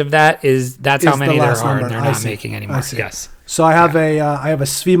back end of that's how many there are, and they're not making anymore. Yes. So I have a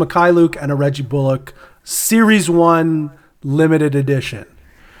Svi Mykhailiuk and a Reggie Bullock Series 1 limited edition.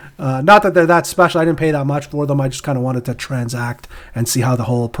 Not that they're that special. I didn't pay that much for them. I just kind of wanted to transact and see how the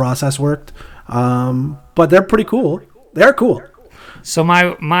whole process worked. But they're pretty cool. They're cool. So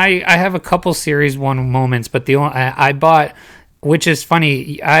I have a couple Series 1 moments, but I bought, which is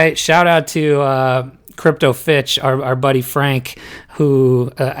funny. I shout out to Crypto Fitch, our buddy Frank,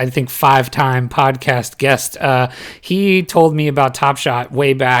 who I think 5-time podcast guest, he told me about Top Shot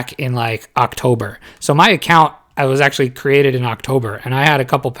way back in like October. So my account, I was actually created in October, and I had a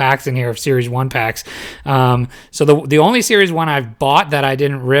couple packs in here of Series 1 packs. So the only Series 1 I've bought that I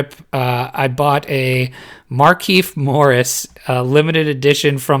didn't rip, I bought a Markieff Morris limited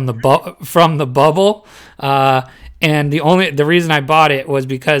edition from the bubble. And the reason I bought it was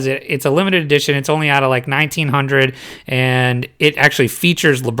because it's a limited edition. It's only out of like 1900, and it actually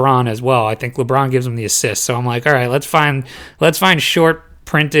features LeBron as well. I think LeBron gives him the assist. So I'm like, all right, let's find short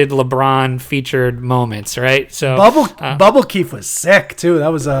printed LeBron featured moments, right? So Bubble Keith was sick too. That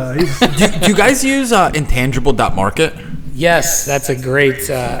was do you guys use intangible.market? Yes, that's a great.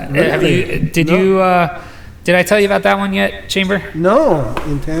 Did I tell you about that one yet, Chamber? No,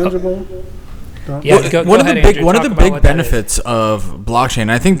 intangible. Yeah, one of the big benefits of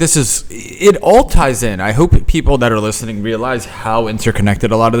blockchain, I think it all ties in. I hope people that are listening realize how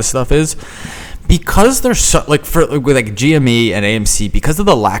interconnected a lot of this stuff is. Because there's so, with GME and AMC, because of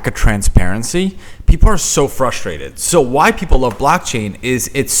the lack of transparency, people are so frustrated. So why people love blockchain is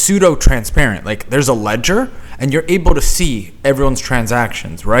it's pseudo transparent. Like there's a ledger and you're able to see everyone's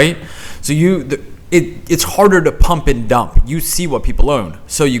transactions, right? So it's harder to pump and dump. You see what people own.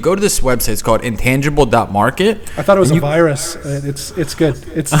 So you go to this website. It's called intangible.market. I thought it was a virus. It's good.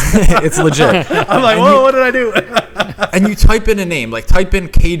 It's it's legit. I'm like, whoa, what did I do? And you type in a name, like type in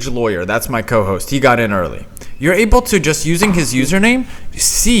Cage Lawyer. That's my co-host. He got in early. You're able to, just using his username,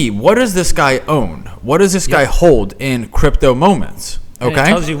 see what does this guy own? What does this guy hold in crypto moments? Okay. And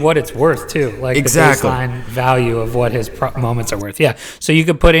it tells you what it's worth too, like exactly. The baseline value of what his moments are worth. Yeah. So you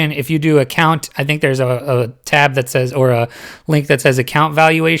could put in, if you do account, I think there's a tab that says, or a link that says account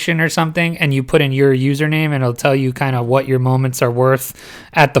valuation or something, and you put in your username and it'll tell you kind of what your moments are worth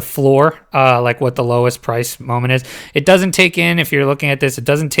at the floor, like what the lowest price moment is. It doesn't take in, if you're looking at this, it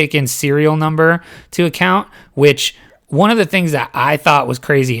doesn't take in serial number to account, which one of the things that I thought was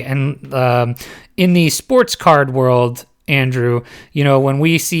crazy. And in the sports card world, Andrew, when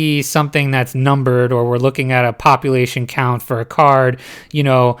we see something that's numbered, or we're looking at a population count for a card,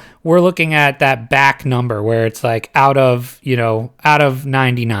 we're looking at that back number where it's like out of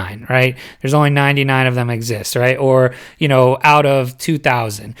 99, right? There's only 99 of them exist, right? Or, out of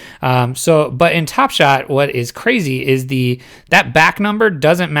 2000. But in Top Shot, what is crazy is that back number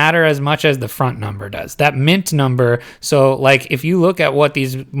doesn't matter as much as the front number does. That mint number. So like, if you look at what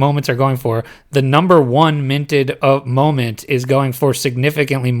these moments are going for, the number one minted moment is going for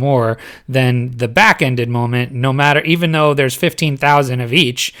significantly more than the back-ended moment, even though there's 15,000 of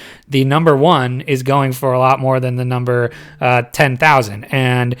each, the number one is going for a lot more than the number 10,000.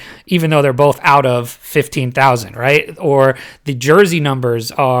 And even though they're both out of 15,000, right? Or the jersey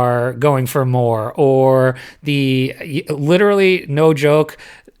numbers are going for more, or literally, no joke,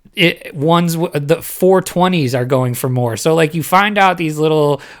 the 420s are going for more. So like, you find out these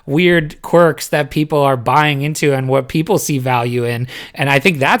little weird quirks that people are buying into and what people see value in. And I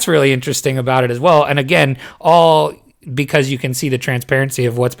think that's really interesting about it as well. And again, all because you can see the transparency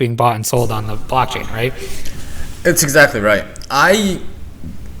of what's being bought and sold on the blockchain, right? It's exactly right.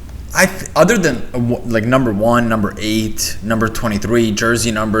 Other than like number 1, number 8, number 23,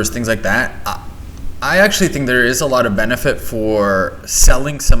 jersey numbers, things like that, I actually think there is a lot of benefit for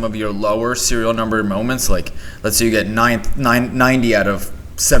selling some of your lower serial number moments. Like, let's say you get 90 out of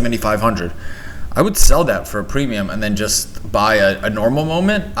 7,500. I would sell that for a premium and then just buy a normal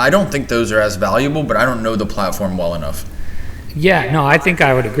moment. I don't think those are as valuable, but I don't know the platform well enough. Yeah, no, I think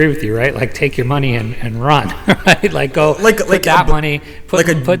I would agree with you, right? Like, take your money and run, right? Like, go put that money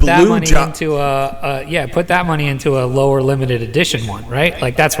into a lower limited edition one, right?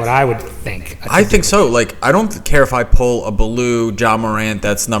 Like, that's what I would think. I think so. Like, I don't care if I pull a blue Ja Morant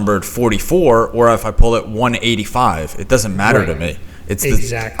that's numbered 44 or if I pull it 185. It doesn't matter to me.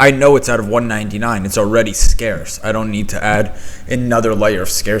 Exactly. I know it's out of 199. It's already scarce. I don't need to add another layer of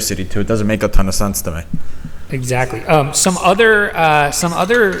scarcity to it. It doesn't make a ton of sense to me. Exactly. Some other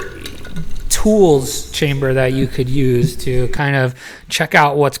tools, Chamber, that you could use to kind of check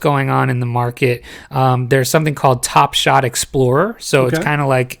out what's going on in the market. There's something called Top Shot Explorer. So it's kind of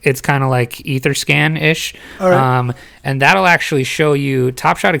like Etherscan-ish. All right. And that'll actually show you,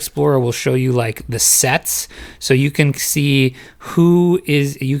 Top Shot Explorer will show you like the sets. So you can see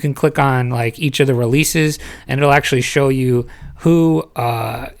you can click on like each of the releases and it'll actually show you who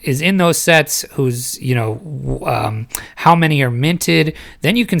is in those sets, who's, how many are minted.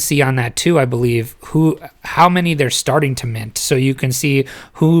 Then you can see on that too, I believe, how many they're starting to mint. So you can see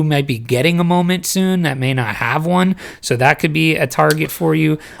who might be getting a moment soon that may not have one. So that could be a target for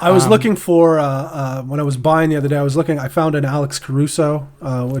you. I was looking for, when I was buying the other day, I found an Alex Caruso,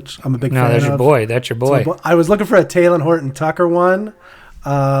 which I'm a big fan of. No, that's your boy. That's your boy. So I was looking for a Taylor Horton Tucker one.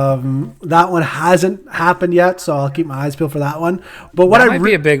 That one hasn't happened yet, so I'll keep my eyes peeled for that one. But what that might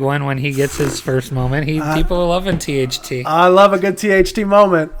be a big one when he gets his first moment. People are loving THT. I love a good THT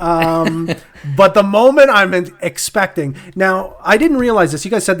moment. But the moment I'm expecting now, I didn't realize this.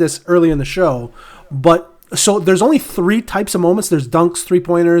 You guys said this early in the show, but so there's only 3 types of moments. There's dunks,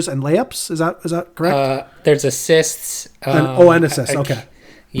 3-pointers, and layups. Is that correct? There's assists. And assists. Okay.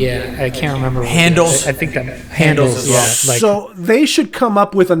 Yeah, I can't remember. Handles. I think that handles as well. So they should come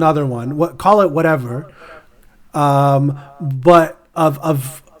up with another one. Call it whatever. But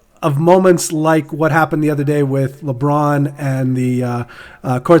of moments like what happened the other day with LeBron and the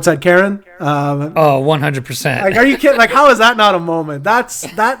courtside Karen. 100%. Like, are you kidding? Like, how is that not a moment?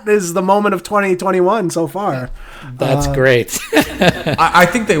 That is the moment of 2021 so far. That's great. I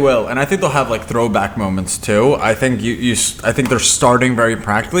think they will, and I think they'll have like throwback moments too. I think I think they're starting very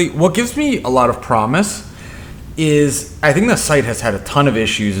practically. What gives me a lot of promise is I think the site has had a ton of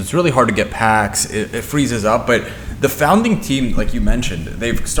issues. It's really hard to get packs. It freezes up, but the founding team, like you mentioned,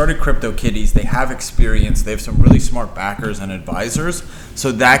 they've started CryptoKitties. They have experience. They have some really smart backers and advisors.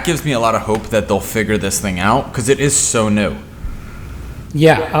 So that gives me a lot of hope that they'll figure this thing out because it is so new.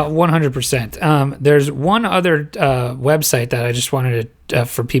 Yeah, 100%. There's one other website that I just wanted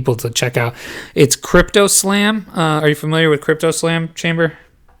for people to check out. It's CryptoSlam. Are you familiar with CryptoSlam, Chamber?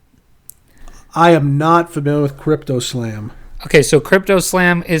 I am not familiar with CryptoSlam. Okay, so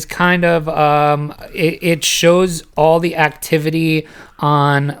CryptoSlam is kind of it shows all the activity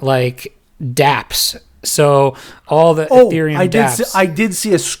on like dApps. So all the Ethereum dApps. I did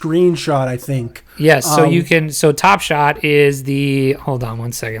see a screenshot, I think. Yes, so you can. So Top Shot is the. Hold on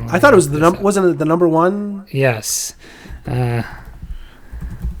one second. I thought it was wasn't it the number one? Yes.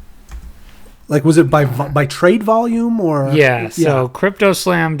 Like, was it by trade volume or? Yeah, so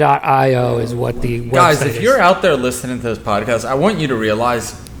cryptoslam.io is what the website Guys, if is. you're out there listening to this podcast, I want you to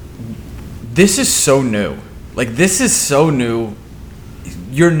realize this is so new. Like, this is so new.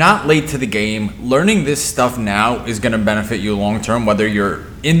 You're not late to the game. Learning this stuff now is going to benefit you long term, whether you're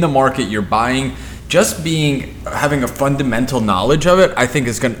in the market, you're buying. Just having a fundamental knowledge of it, I think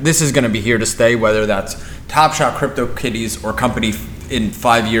this is going to be here to stay, whether that's Top Shot, CryptoKitties, or company in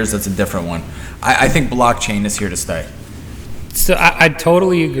 5 years that's a different one. I think blockchain is here to stay. So I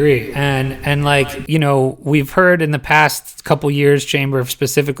totally agree. And like, we've heard in the past couple years, Chamber,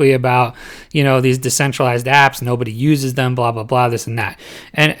 specifically about, these decentralized apps, nobody uses them, blah, blah, blah, this and that.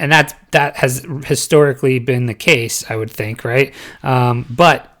 And that has historically been the case, I would think, right?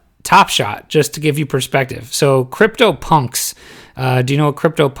 But Top Shot, just to give you perspective. So CryptoPunks, do you know what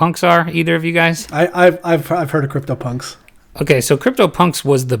CryptoPunks are, either of you guys? I've heard of CryptoPunks. Okay, so CryptoPunks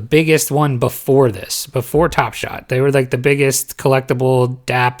was the biggest one before Top Shot. They were like the biggest collectible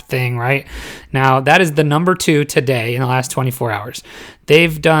dApp thing, right? Now, that is the number 2 today in the last 24 hours.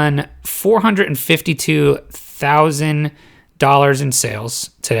 They've done $452,000 in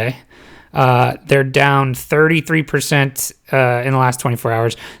sales today. They're down 33% in the last 24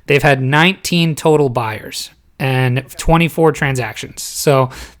 hours. They've had 19 total buyers and 24 transactions.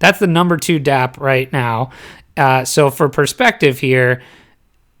 So that's the number 2 dApp right now. So for perspective here,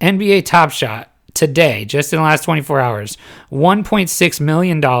 NBA Top Shot today, just in the last 24 hours, $1.6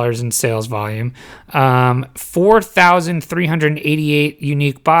 million in sales volume, 4,388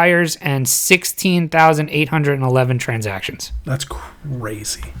 unique buyers, and 16,811 transactions. That's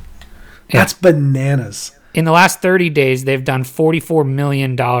crazy. Yeah. That's bananas. In the last 30 days, they've done $44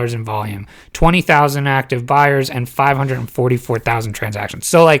 million in volume, 20,000 active buyers, and 544,000 transactions.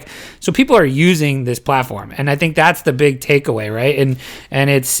 So people are using this platform, and I think that's the big takeaway, right? And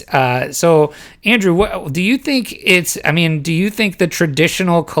it's so Andrew, what do you think do you think the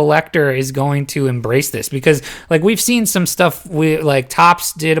traditional collector is going to embrace this? Because like we've seen some stuff like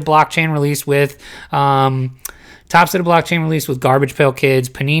Topps did a blockchain release with. Topps did a blockchain release with Garbage Pail Kids.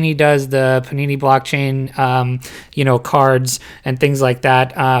 Panini does the Panini blockchain, cards and things like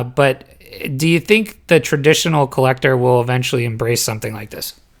that. But do you think the traditional collector will eventually embrace something like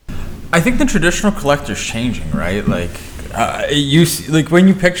this? I think the traditional collector is changing, right? Like, when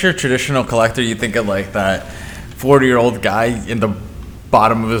you picture a traditional collector, you think of like that 40-year-old guy in the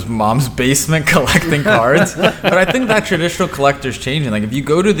bottom of his mom's basement collecting cards. But I think that traditional collector is changing. Like, if you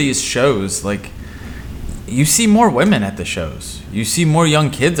go to these shows, like, you see more women at the shows. You see more young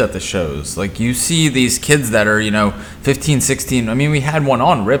kids at the shows. Like, you see these kids that are, 15, 16. I mean, we had one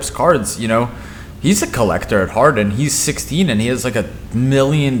on Rips Cards, He's a collector at heart, and he's 16, and he has like $1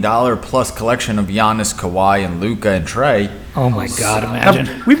 million plus collection of Giannis, Kawhi, and Luka and Trey. Oh my God!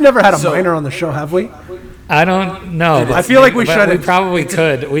 Imagine. We've never had a minor on the show, have we? I don't know. I feel like we should. We probably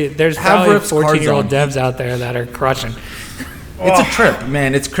could. There's probably 14-year-old devs out there that are crushing. It's a trip,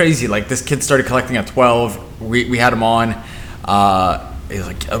 man. It's crazy. Like, this kid started collecting at 12. We had him on.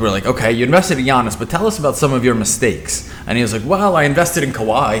 We're like, okay, you invested in Giannis, but tell us about some of your mistakes. And he was like, well, I invested in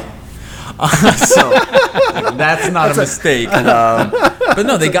Kawhi. So that's not a mistake. But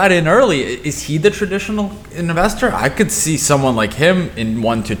no, they got in early. Is he the traditional investor? I could see someone like him in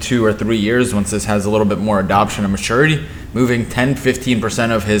 1 to 2 or 3 years, once this has a little bit more adoption and maturity, moving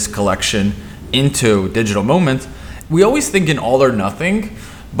 10-15% of his collection into Digital Moment. We always think in all or nothing,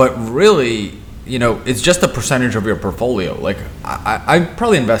 but really, it's just a percentage of your portfolio. Like, I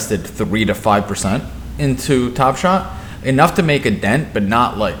probably invested 3 to 5% into Top Shot. Enough to make a dent, but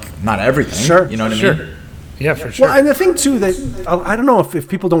not everything. Sure. You know what I mean? Yeah, for sure. Well, and the thing too that I don't know if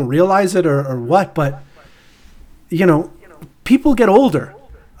people don't realize it or what, but people get older.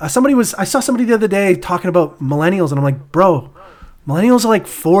 I saw somebody the other day talking about millennials, and I'm like, bro, millennials are like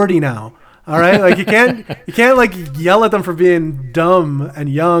 40 now. All right, like you can't like yell at them for being dumb and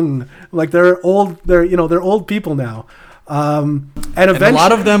young. Like, they're old. They're old people now. And a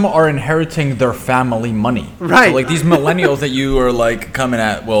lot of them are inheriting their family money. Right. So, like, these millennials that you are like coming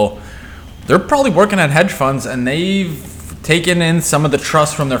at, well, they're probably working at hedge funds, and they've taken in some of the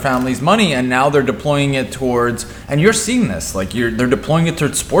trust from their family's money, and now they're deploying it towards. And you're seeing this, like, they're deploying it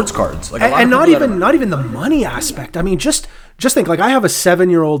towards sports cards. Like, and not even the money aspect. I mean, just think. Like, I have a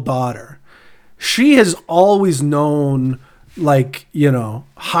 7-year-old daughter. She has always known, like,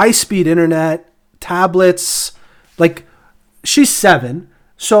 high speed internet, tablets, like. She's 7,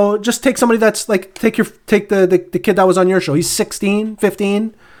 so just take somebody that's like, take the kid that was on your show. He's 16,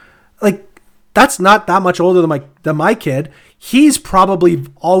 15. Like, that's not that much older than my kid. He's probably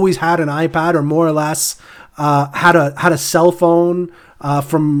always had an iPad, or more or less had a cell phone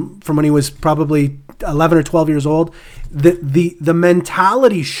from when he was probably 11 or 12 years old. The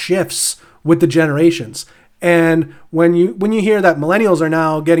mentality shifts with the generations. And when you hear that millennials are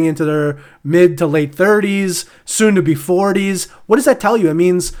now getting into their mid to late 30s, soon to be 40s, what does that tell you? It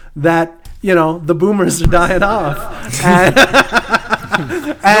means that, the boomers are dying off. And,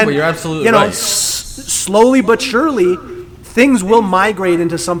 but you're absolutely right. Slowly but surely, things will migrate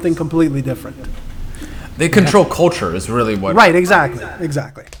into something completely different. They control culture is really what. Right, exactly.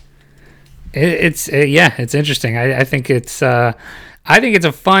 It's interesting. I think it's a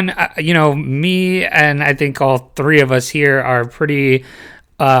fun, me and I think all three of us here are pretty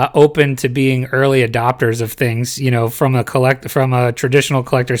open to being early adopters of things, from a traditional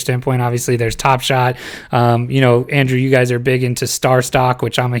collector standpoint. Obviously there's Top Shot. Andrew, you guys are big into Star Stock,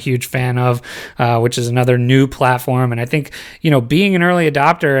 which I'm a huge fan of, which is another new platform. And I think, being an early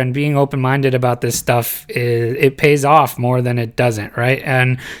adopter and being open-minded about this stuff, it pays off more than it doesn't. Right.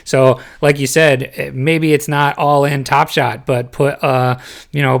 And so, like you said, maybe it's not all in Top Shot, but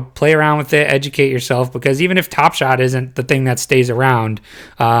play around with it, educate yourself, because even if Top Shot isn't the thing that stays around,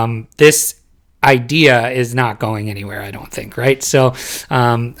 this idea is not going anywhere, I don't think, right? So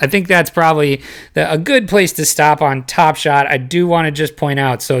I think that's probably a good place to stop on Top Shot. I do want to just point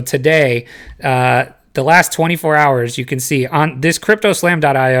out, so today, the last 24 hours, you can see on this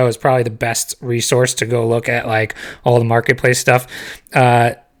cryptoslam.io is probably the best resource to go look at, like, all the marketplace stuff.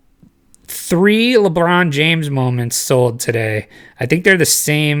 3 LeBron James moments sold today. I think they're the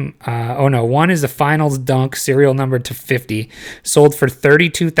same. One is the finals dunk, serial number to 50, sold for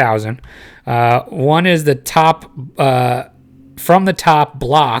 $32,000. One is the top from the top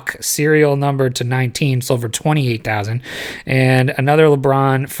block, serial number to 19, sold for $28,000. And another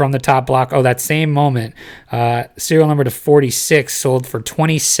LeBron from the top block, that same moment, serial number to 46, sold for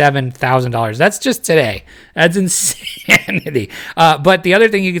 $27,000. That's just today. That's insanity. But the other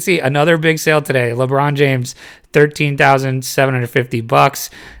thing you can see, another big sale today, LeBron James,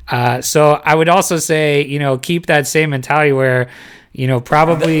 $13,750. So I would also say, keep that same mentality where,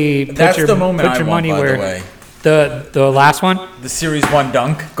 probably put your money by where. The way. The last one? The Series 1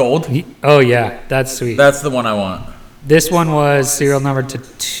 dunk, gold. Oh, yeah. That's sweet. That's the one I want. This one was serial number to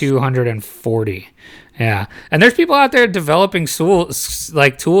 240. Yeah. And there's people out there developing tools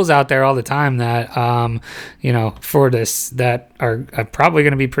out there all the time that, for this, that are probably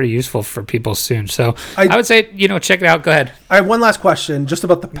going to be pretty useful for people soon. So I would say, check it out. Go ahead. I have one last question just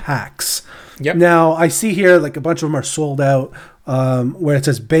about the packs. Yep. Now, I see here, like, a bunch of them are sold out. where it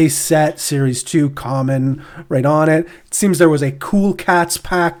says base set series 2 common right on it. It seems there was a Cool Cats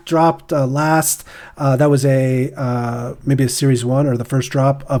pack dropped last. That was maybe a series 1 or the first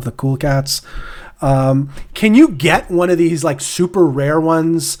drop of the Cool Cats. Can you get one of these like super rare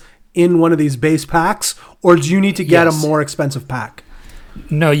ones in one of these base packs, or do you need to get a more expensive pack?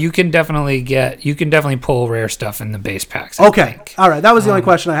 No, you can definitely pull rare stuff in the base packs. Okay. All right. That was the only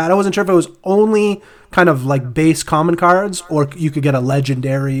question I had. I wasn't sure if it was only kind of like base common cards, or you could get a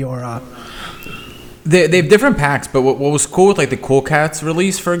legendary or a... They have different packs, but what was cool with like the Cool Cats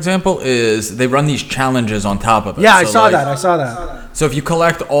release, for example, is they run these challenges on top of it. Yeah, I saw that. So if you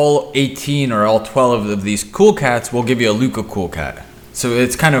collect all 18 or all 12 of these Cool Cats, we'll give you a Luca Cool Cat. So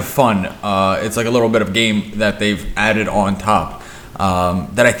it's kind of fun. It's like a little bit of game that they've added on top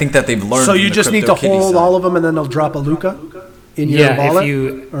that I think that they've learned. So you just need to hold all of them, and then they'll drop a Luca in your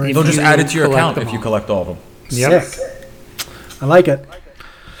wallet? They'll just add it to your account if you collect all of them. Yep. Sick. I like it.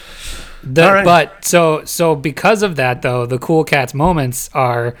 Right. But so because of that, though, the Cool Cats moments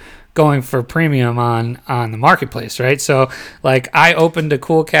are going for premium on the marketplace, right? So like I opened a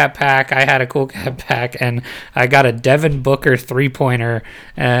Cool Cat pack, I had a Cool Cat pack, and I got a Devin Booker 3-pointer,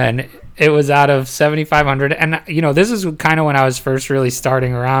 and it was out of 7,500. And this is kind of when I was first really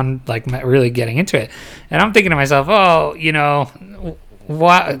starting around, like really getting into it, and I'm thinking to myself,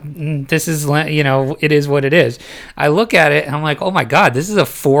 what, this is, it is what it is. I look at it and I'm like, oh my God, this is a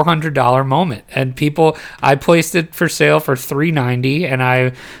 $400 moment. And I placed it for sale for $390,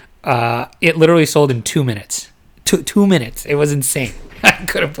 and it literally sold in 2 minutes. 2 minutes. It was insane. I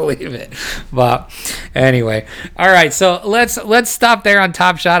couldn't believe it. But anyway, all right. So let's stop there on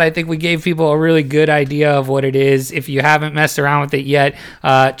Top Shot. I think we gave people a really good idea of what it is. If you haven't messed around with it yet,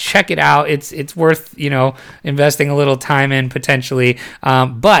 check it out. It's worth investing a little time in potentially.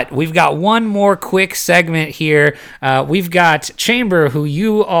 But we've got one more quick segment here. We've got Chamber, who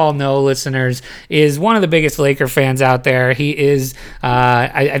you all know, listeners, is one of the biggest Laker fans out there. He is.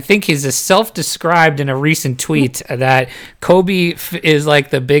 I think he's self-described in a recent tweet that Kobe is like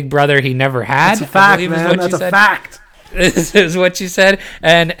the big brother he never had. That's a fact, man. That's a fact. This is what you said,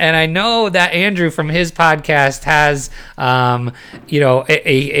 and I know that Andrew from his podcast has,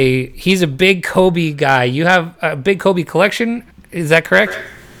 he's a big Kobe guy. You have a big Kobe collection. Is that correct?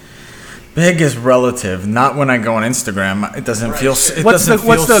 Big is relative. Not when I go on Instagram. It doesn't feel. What's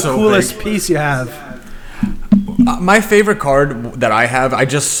the so coolest big. piece you have? My favorite card that I have, I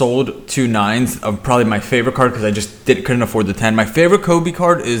just sold 2 9s of probably my favorite card because I just couldn't afford the 10. My favorite Kobe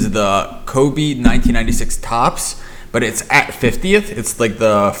card is the Kobe 1996 Topps, but it's at 50th. It's like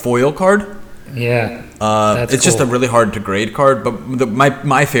the foil card. Yeah, it's cool. Just a really hard to grade card, but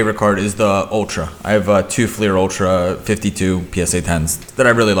my favorite card is the Ultra. I have 2 Fleer Ultra 52 PSA 10s that I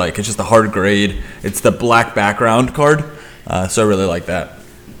really like. It's just a hard grade. It's the black background card, so I really like that.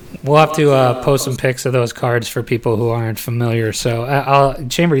 We'll have to post some pics of those cards for people who aren't familiar. So,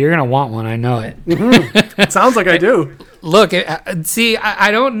 Chamber, you're going to want one. I know it. Mm-hmm. It sounds like I do. Look, see,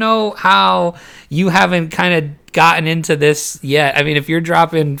 I don't know how you haven't kind of gotten into this yet. I mean, if you're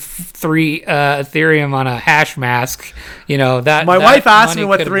dropping 3 Ethereum on a hash mask, that. My wife asked me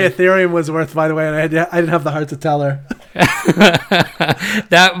what 3 Ethereum was worth, by the way, and I didn't have the heart to tell her.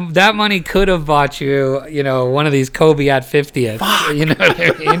 that money could have bought you, one of these Kobe at 50th. Fuck. You know what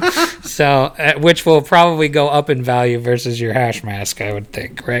I mean? So, which will probably go up in value versus your hash mask, I would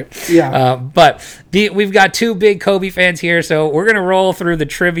think, right? Yeah. But we've got 2 big Kobe fans here, so we're gonna roll through the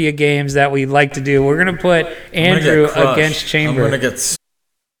trivia games that we like to do. We're gonna put Andrew against Chamber. I'm gonna get.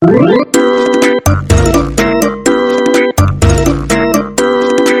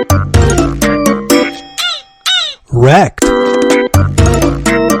 Wrecked.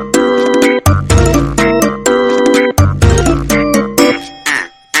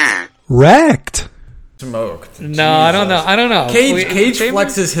 Wrecked. Smoked. No, Jesus. I don't know. Cage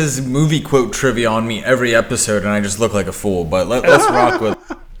flexes his movie quote trivia on me every episode, and I just look like a fool. But let's rock with.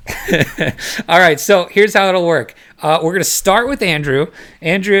 All right, so here's how it'll work. We're going to start with Andrew.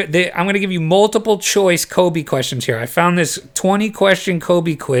 Andrew, I'm going to give you multiple choice Kobe questions here. I found this 20-question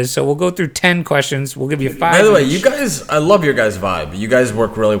Kobe quiz, so we'll go through 10 questions. We'll give you 5. By the way, you guys, I love your guys' vibe. You guys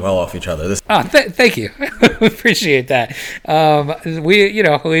work really well off each other. Thank you. Appreciate that.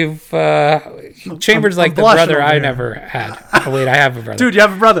 We've Chambers like the brother I never had. Oh, wait, I have a brother. Dude, you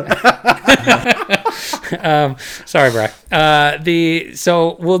have a brother. Sorry, bro.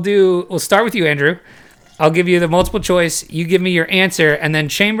 So we'll start with you, Andrew. I'll give you the multiple choice. You give me your answer, and then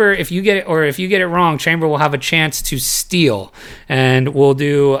Chamber, if you get it wrong, Chamber will have a chance to steal. And we'll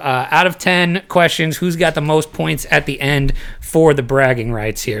do out of 10 questions, who's got the most points at the end for the bragging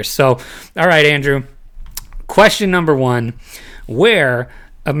rights here. So, all right, Andrew. Question number 1. Where,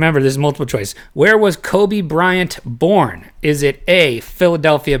 remember, this is multiple choice. Where was Kobe Bryant born? Is it A,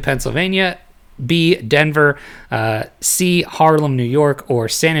 Philadelphia, Pennsylvania, B, Denver, C, Harlem, New York, or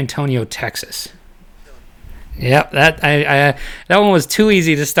San Antonio, Texas? Yep, that one was too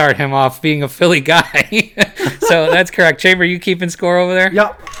easy to start him off being a Philly guy. So that's correct. Chamber, you keeping score over there?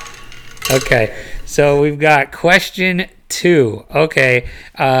 Yep. Okay, so we've got question 2. Okay,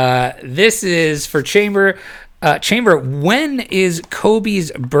 this is for Chamber. Chamber, when is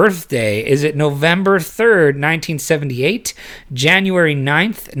Kobe's birthday? Is it November 3rd, 1978, January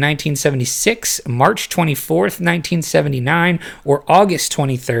 9th, 1976, March 24th, 1979, or August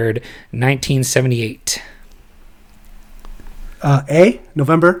 23rd, 1978? A,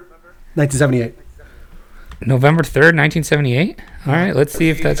 November 1978. November 3rd, 1978? All right, let's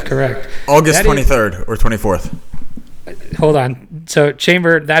see if that's correct. August 23rd or 24th. Hold on. So,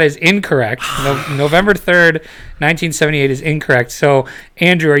 Chamber, that is incorrect. November 3rd, 1978 is incorrect. So,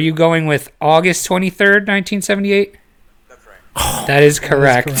 Andrew, are you going with August 23rd, 1978? That's right. That is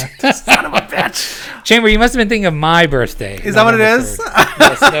correct. Son of a bitch. Chamber, you must have been thinking of my birthday. Is that what it is?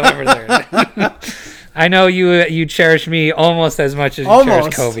 Yes, November 3rd. I know you cherish me almost as much as you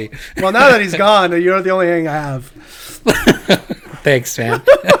cherish Kobe. Well, now that he's gone, you're the only thing I have. Thanks, man.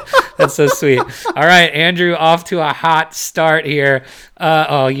 That's so sweet. All right, Andrew, off to a hot start here.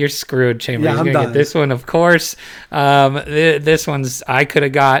 Oh, you're screwed, Chamber. Yeah, You're I'm going to done. get this one, of course. This one's I could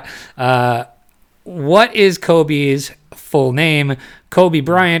have got. What is Kobe's full name? Kobe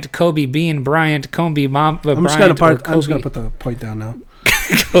Bryant, Kobe Bean Bryant, Kobe Mamba I'm just Bryant, gonna or I'm just gonna Kobe, put the point down now.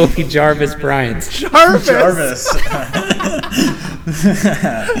 Kobe Jarvis Bryant. Jarvis.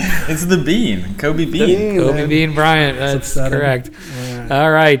 It's the Bean. Kobe Bean. Kobe Bean Bryant. That's upsetting. correct.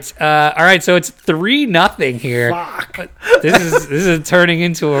 All right. All right. So it's 3-0 here. Fuck. This is turning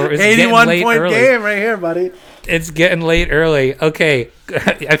into a 81-point game right here, buddy. It's getting late early. Okay.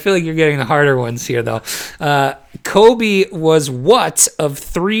 I feel like you're getting the harder ones here, though. Kobe was what of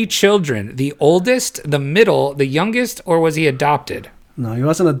 3 children? The oldest, the middle, the youngest, or was he adopted? No, he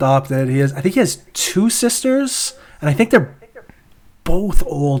wasn't adopted. I think he has 2 sisters, and I think they're both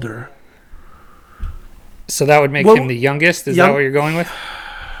older. So that would make him the youngest? Is that what you're going with?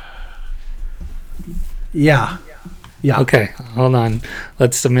 Yeah. Okay. Hold on.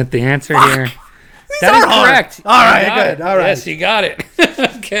 Let's submit the answer here. That is correct. All right, You got good. it. All right. Yes, you got it.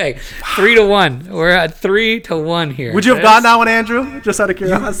 Okay. 3-1. We're at 3-1 here. Would you have gotten that one, Andrew? Just out of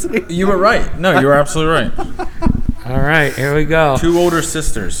curiosity. You were right. No, you were absolutely right. All right, here we go. 2 older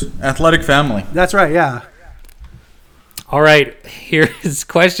sisters. Athletic family. That's right, yeah. All right, here is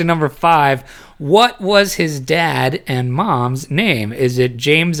question number 5. What was his dad and mom's name? Is it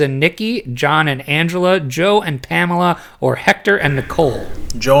James and Nikki, John and Angela, Joe and Pamela, or Hector and Nicole?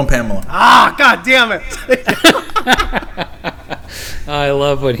 Joe and Pamela. Ah, god damn it. I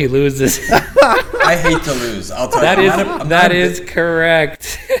love when he loses. I hate to lose. I'll tell That you. is that is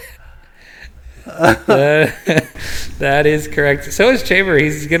correct. That is correct. So is Chamber.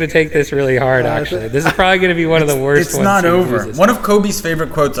 He's going to take this really hard, actually. This is probably going to be one of the worst It's ones. not he over. loses. One of Kobe's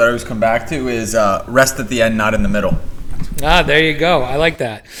favorite quotes I always come back to is rest at the end, not in the middle. Ah, there you go. I like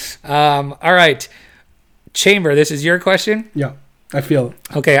that. All right. Chamber, this is your question? Yeah, I feel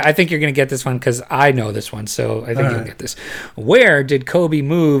it. Okay, I think you're going to get this one because I know this one, so I think All you'll right. get this. Where did Kobe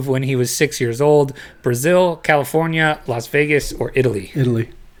move when he was 6 years old? Brazil, California, Las Vegas, or Italy? Italy.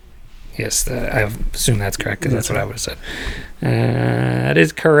 Yes, I assume that's correct because that's what I would have said. That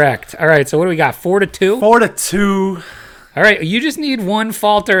is correct. All right, so what do we got? 4-2? 4-2. All right, you just need one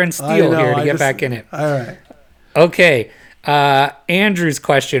falter and I steal know, here to I get just- back in it. All right. Okay, Andrew's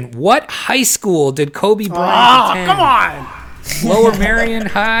question. What high school did Kobe Bryant attend? Come on. Lower Marion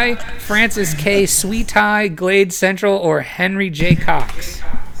High, Francis K. Sweet High, Glade Central, or Henry J. Cox?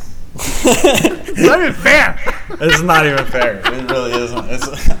 It's not even fair. It's not even fair. It really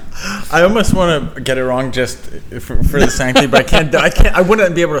isn't. I almost want to get it wrong just for the sanctity, but I can't. I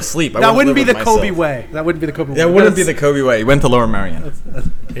wouldn't be able to sleep. That wouldn't be live the with Kobe myself. way. That wouldn't be the Kobe way. That wouldn't be the Kobe way. He went to Lower Marion.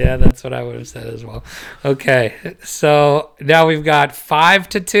 Yeah, that's what I would have said as well. Okay, so now we've got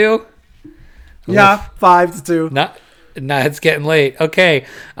 5-2. Yeah, 5-2. No, it's getting late. Okay,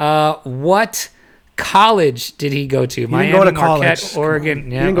 what college did he go to? Miami, go to Marquette, college. Oregon. Come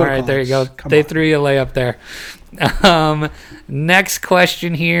on. Yeah, You didn't go all to right, there you go. college. Come They on. threw you a layup there. Next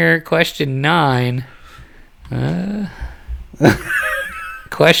question here, question 9.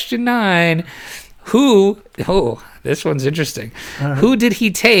 Question 9. This one's interesting. Who did he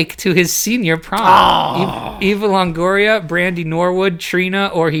take to his senior prom? Eva Longoria, Brandy Norwood, Trina,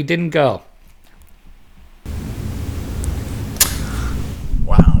 or he didn't go?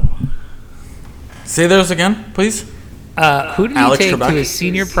 Wow. Say those again, please. Who did he Alex take Trebek? to his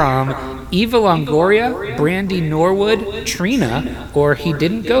senior prom? Eva Longoria, Brandy Norwood, Trina, or he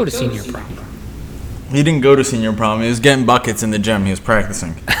didn't go to senior prom? He didn't go to senior prom. He was getting buckets in the gym. He was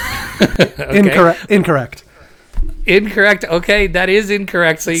practicing. Okay. Incorrect. Incorrect. Okay, that is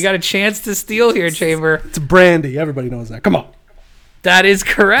incorrect. So you got a chance to steal here, Chamber. It's Brandy. Everybody knows that. Come on. That is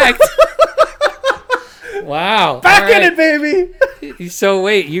correct. Wow. Back All in right. it, baby. So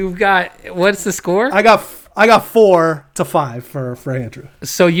wait, you've got, what's the score? I got 4-5 for Andrew.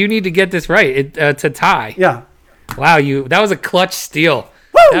 So you need to get this right to tie. Yeah. Wow, that was a clutch steal.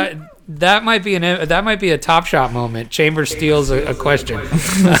 Woo! That might be a Top Shot moment. Chamber steals a question.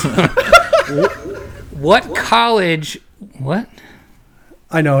 What college? What?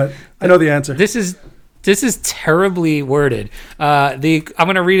 I know it. I know the answer. This is terribly worded. I'm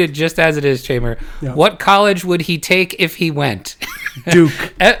going to read it just as it is, Chamber. Yeah. What college would he take if he went? Duke.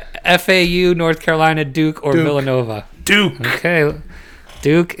 FAU, North Carolina, Duke, or Duke. Villanova? Duke. Okay.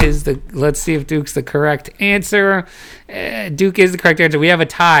 Duke is let's see if Duke's the correct answer. Duke is the correct answer. We have a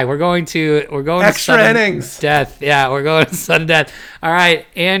tie. We're going Extra to sudden innings. death. Yeah, we're going to sudden death. All right,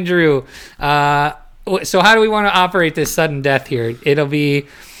 Andrew. So how do we want to operate this sudden death here? It'll be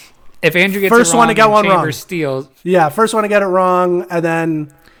if Andrew gets First it wrong one to get and one Chamber wrong. steals, Yeah, first one to get it wrong, and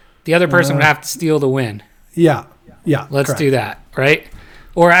then the other person would have to steal the win. yeah. Let's correct. do that, right?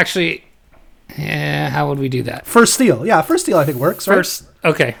 Or actually, how would we do that? First steal. Yeah, first steal I think works, right? First,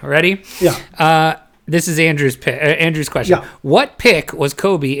 okay, ready? Yeah. This is Andrew's question. Yeah. What pick was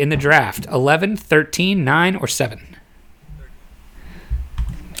Kobe in the draft? 11, 13, 9, or 7?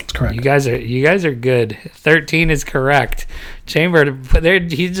 That's correct. You guys are good. 13 is correct. Chamber,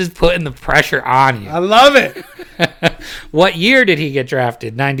 he's just putting the pressure on you. I love it. What year did he get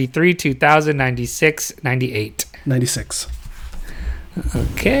drafted? 93, 2000, 96, 98. 96.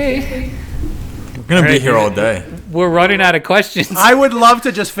 Okay. We're going to be here all day. We're running out of questions. I would love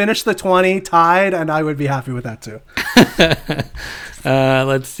to just finish the 20 tied, and I would be happy with that too.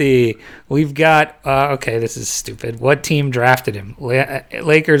 Let's see. We've got, okay, this is stupid. What team drafted him?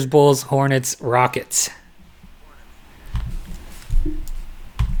 Lakers, Bulls, Hornets, Rockets.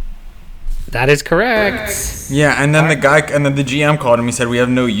 That is correct. Yeah, and then the GM called him. He said, "We have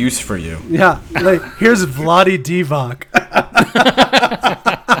no use for you." Yeah, like here's Vlade Divac.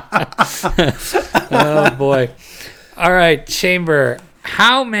 Oh, boy. All right, Chamber.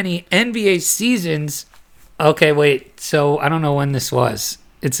 How many NBA seasons? Okay, wait. So I don't know when this was.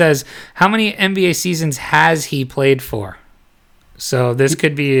 It says, how many NBA seasons has he played for? So this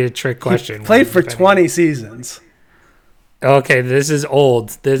could be a trick question. Played for 20 seasons. Okay, this is old.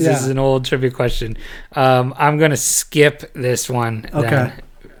 This Yeah. is an old trivia question. I'm going to skip this one. Okay. Then,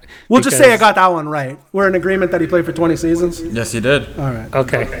 We'll just say I because- got that one right. We're in agreement that he played for 20 seasons. Yes, he did. All right.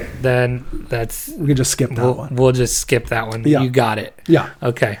 Okay, then that's... We can just skip that one. We'll just skip that one. Yeah. You got it. Yeah.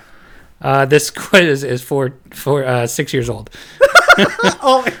 Okay. This quiz is for 6 years old.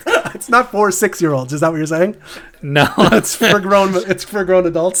 Oh, it's not for 6-year-olds. Is that what you're saying? No. It's for grown. It's for grown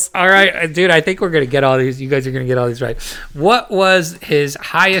adults. All right, dude, I think we're going to get all these. You guys are going to get all these right. What was his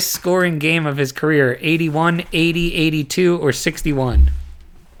highest scoring game of his career? 81, 80, 82, or 61?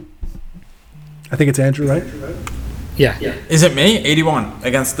 I think it's Andrew, right? Yeah. Is it me? 81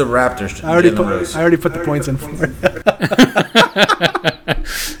 against the Raptors. I already Jalen Rose. put the points in for it.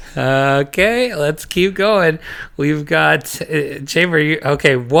 Okay, let's keep going. We've got Chamber.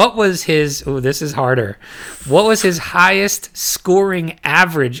 Okay, what was his... Oh, this is harder. What was his highest scoring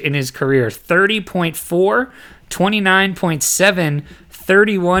average in his career? 30.4, 29.7,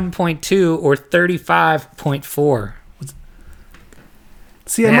 31.2, or 35.4?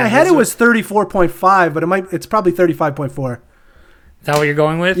 See, in Man, my head those it was 34.5, but it's probably 35.4. Is that what you're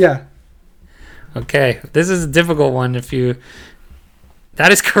going with? Yeah. Okay, this is a difficult one.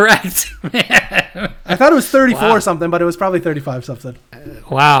 That is correct. Man. I thought it was 34 Wow. something, but it was probably 35 something.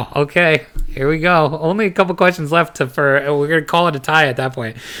 Wow. Okay, here we go. Only a couple questions left we're gonna call it a tie at that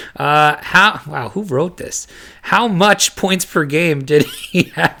point. Who wrote this? How much points per game did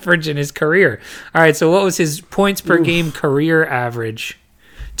he average in his career? All right, so what was his points per game career average?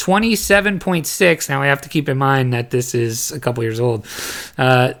 27.6. Now we have to keep in mind that this is a couple years old.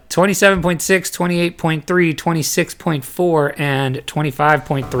 27.6, 28.3, 26.4, and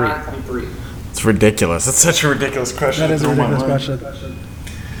 25.3. It's ridiculous. It's such a ridiculous question. That is a Oh, my ridiculous word. question.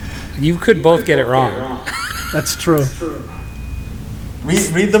 You could both get it wrong. That's true.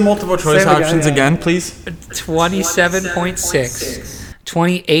 Read the multiple choice Say it again, options yeah. again, please. 27.6,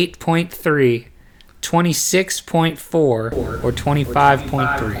 28.3, 26.4, or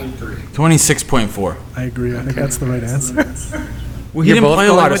 25.3. 26.4. I agree. I think that's the right answer. Well, he You're didn't both play a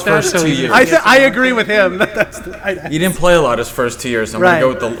going lot with his that, first so 2 you- years. I agree with him. He didn't play a lot his first 2 years. I'm Right.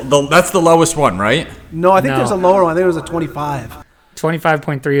 gonna go with that's the lowest one, right? No, I think No. there's a lower one. I think it was a 25.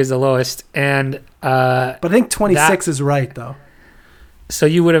 25.3 is the lowest, and But I think 26 is right, though. so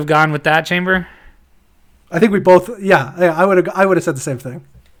you would have gone with that, Chamber? I think we both. Yeah, I would have said the same thing.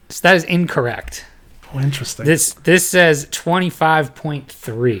 So that is incorrect. Oh, interesting. This says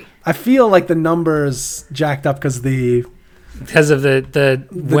 25.3 I feel like the numbers jacked up because because of the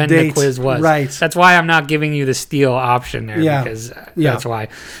when the date, quiz was. right. That's why I'm not giving you the steal option there. Yeah. Because Yeah. that's why.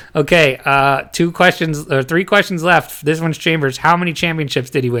 Okay. 3 questions left. This one's Chambers. How many championships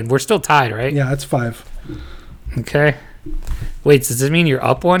did he win? We're still tied, right? Yeah, it's 5. Okay. Wait, does this mean you're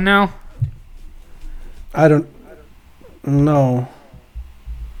up one now? I don't know.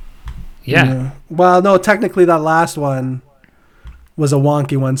 Yeah. Well, no, technically that last one was a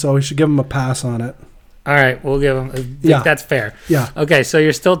wonky one, so we should give him a pass on it. All right, we'll give him. Yeah. That's fair. Yeah. Okay, so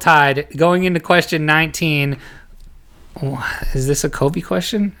you're still tied. Going into question 19. Is this a Kobe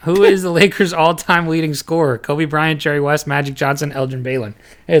question? Who is the Lakers' all-time leading scorer? Kobe Bryant, Jerry West, Magic Johnson, Elgin Baylor.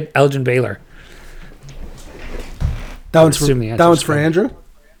 That one's assume the for, answer's that one's for Kobe. Andrew?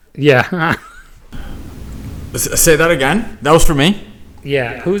 Yeah. Say that again. That was for me.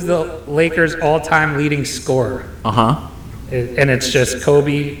 Yeah. Who's the Lakers' all-time leading scorer? Uh-huh. And it's just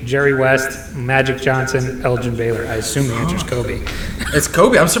Kobe, Jerry West, Magic Johnson, Elgin Baylor. I assume the answer's Kobe. It's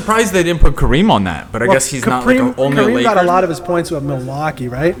Kobe. I'm surprised they didn't put Kareem on that, but I guess he's not like only a Kareem Laker. got a lot of his points with Milwaukee,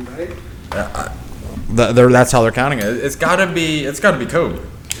 right? That's how they're counting it. It's gotta be Kobe.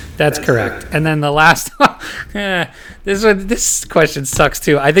 That's correct. And then the last this question sucks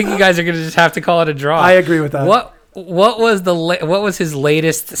too. I think you guys are going to just have to call it a draw. I agree with that. What was his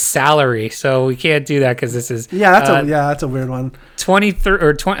latest salary? So we can't do that because this is Yeah, that's a weird one. 23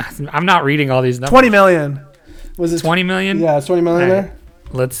 or 20. I'm not reading all these numbers. 20 million. Was it 20 million? Yeah, it's 20 million All right. there.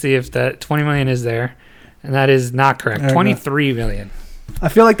 Let's see if that 20 million is there, and that is not correct. There you go. 23 million. I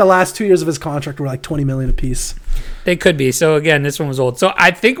feel like the last 2 years of his contract were like 20 million apiece. They could be. So again, this one was old. So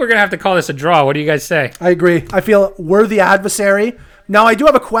I think we're gonna have to call this a draw. What do you guys say? I agree. I feel we're the adversary. Now I do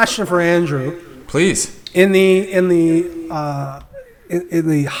have a question for Andrew. Please. In the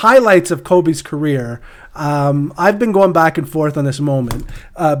highlights of Kobe's career, I've been going back and forth on this moment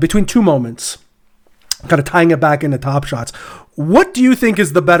between 2 moments, kind of tying it back into Top Shots. What do you think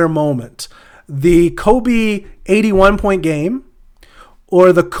is the better moment, the Kobe 81-point game,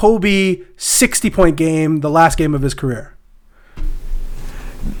 or the Kobe 60-point game, the last game of his career?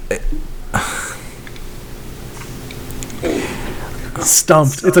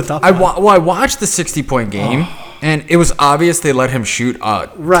 Stumped. It's a tough one. I watched the 60-point game, and it was obvious they let him shoot a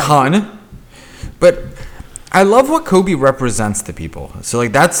ton. But I love what Kobe represents to people. So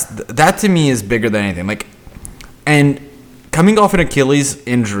like that to me is bigger than anything. Like, and coming off an Achilles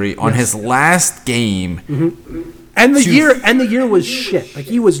injury on his last game. Mm-hmm. And the year was shit. Like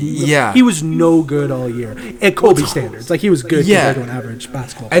he was no good all year at Kobe standards. Like he was good compared to an average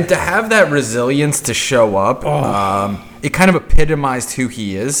basketball player. And to have that resilience to show up, it kind of epitomized who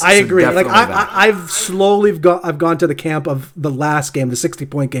he is. I So agree. Like definitely that. I've slowly gone to the camp of the last game, the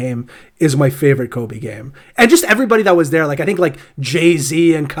 60-point game is my favorite Kobe game. And just everybody that was there, like I think like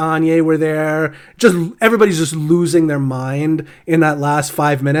Jay-Z and Kanye were there. Just everybody's just losing their mind in that last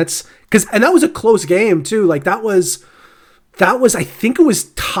 5 minutes. And that was a close game too. Like that was I think it was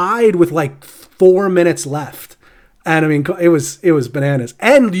tied with like 4 minutes left. And I mean it was bananas.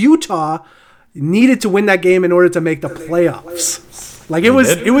 And Utah needed to win that game in order to make the playoffs. Like it was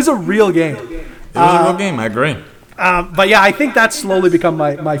a real game. It was a real game. I agree. But yeah, I think that's slowly become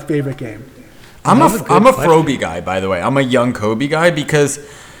my favorite game. I'm a Froby guy, by the way. I'm a young Kobe guy because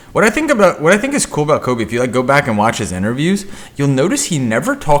what I think is cool about Kobe, if you like go back and watch his interviews, you'll notice he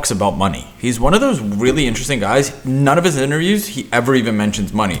never talks about money. He's one of those really interesting guys. None of his interviews he ever even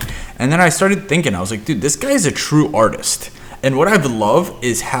mentions money. And then I started thinking, I was like, dude, this guy is a true artist. And what I've loved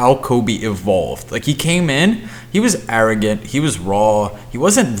is how Kobe evolved. Like he came in, he was arrogant, he was raw, he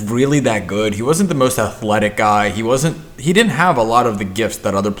wasn't really that good, he wasn't the most athletic guy, he didn't have a lot of the gifts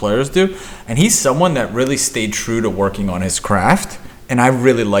that other players do, and he's someone that really stayed true to working on his craft, and I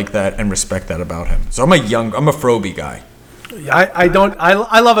really like that and respect that about him. So I'm a Froby guy. I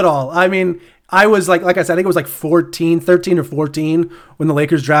love it all. I mean, I was like I said, I think it was like 13 or 14 when the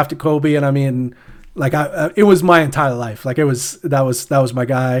Lakers drafted Kobe, and I mean, like it was my entire life. Like that was my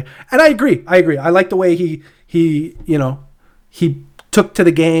guy, and I agree. I like the way he took to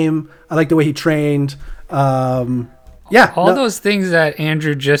the game. I like the way he trained. Hold Yeah, all those things that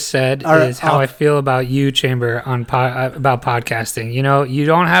Andrew just said is how I feel about you, Chamber, on about podcasting. You know, you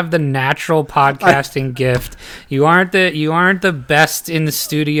don't have the natural podcasting gift. You aren't the best in the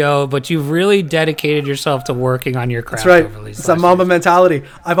studio, but you've really dedicated yourself to working on your craft. That's right. Over these It's a Mamba mentality.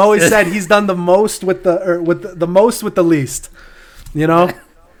 I've always said he's done the most with the most with the least. You know,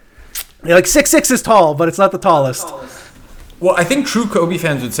 like 6'6" is tall, but it's not the tallest. Well, I think true Kobe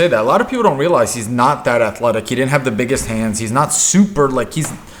fans would say that. A lot of people don't realize he's not that athletic. He didn't have the biggest hands. He's not super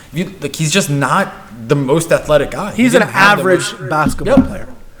he's just not the most athletic guy. He's an average basketball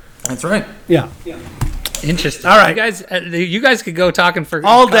player. That's right. Yeah. Interesting. All right, you guys could go talking for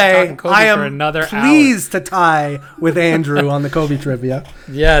all day. Talking Kobe I am for another pleased hour. to tie with Andrew on the Kobe trivia.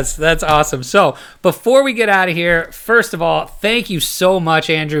 Yes, that's awesome. So before we get out of here, first of all, thank you so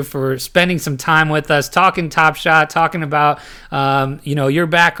much, Andrew, for spending some time with us, talking Top Shot, talking about your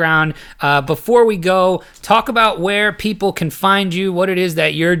background. Before we go, talk about where people can find you, what it is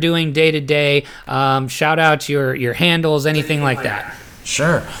that you're doing day to day. Shout out your handles, anything like that.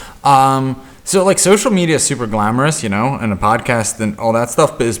 Sure. So like social media is super glamorous, and a podcast and all that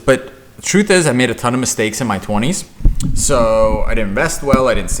stuff but the truth is I made a ton of mistakes in my 20s. So I didn't invest well,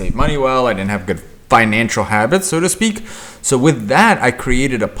 I didn't save money well, I didn't have good financial habits, so to speak. So with that, I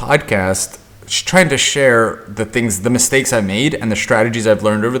created a podcast trying to share the mistakes I made and the strategies I've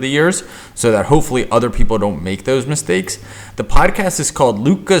learned over the years so that hopefully other people don't make those mistakes. The podcast is called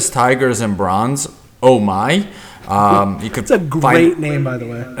Lucas, Tigers, and Bronze. Oh my. It's a great name, by the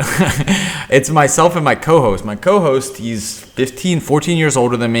way. It's myself and my co-host. My co-host, he's 14 years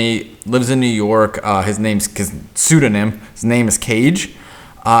older than me, lives in New York. His pseudonym. His name is Cage.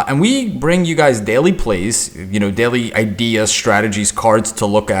 And we bring you guys daily plays, daily ideas, strategies, cards to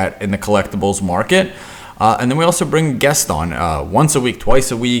look at in the collectibles market. And then we also bring guests on once a week,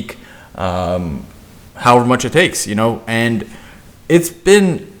 twice a week, however much it takes, and it's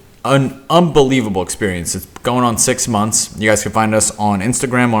been an unbelievable experience. It's going on 6 months. You guys can find us on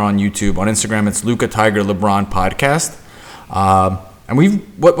Instagram or on YouTube. On Instagram, it's Luka Tiger LeBron Podcast. And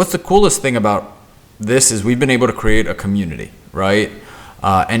what's the coolest thing about this is we've been able to create a community, right?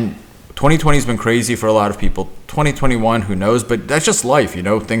 And 2020 has been crazy for a lot of people. 2021, who knows? But that's just life,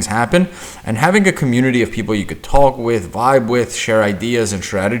 things happen. And having a community of people you could talk with, vibe with, share ideas and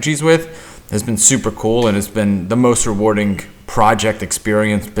strategies with has been super cool, and it's been the most rewarding project,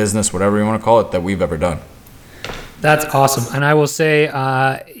 experience, business, whatever you want to call it, that we've ever done. That's awesome. And I will say,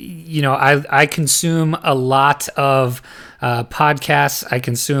 I consume a lot of podcasts. I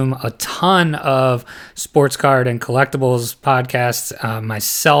consume a ton of sports card and collectibles podcasts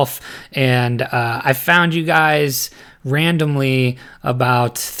myself. And I found you guys randomly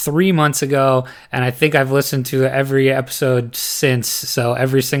about 3 months ago, and I think I've listened to every episode since. So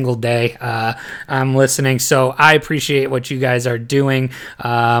every single day I'm listening. So I appreciate what you guys are doing.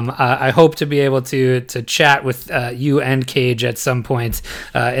 I hope to be able to chat with you and Cage at some point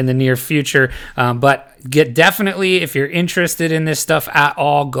in the near future. But definitely, if you're interested in this stuff at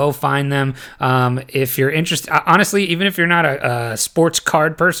all, go find them. If you're interested, honestly, even if you're not a sports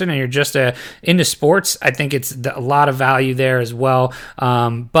card person and you're just into sports, I think it's a lot of value there as well.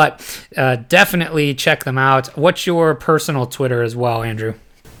 But definitely check them out. What's your personal Twitter as well, Andrew?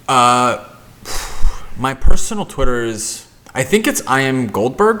 My personal Twitter is, I think it's I am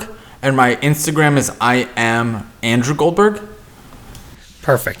Goldberg, and my Instagram is I am Andrew Goldberg.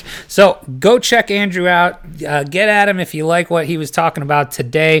 Perfect. So go check Andrew out. Get at him if you like what he was talking about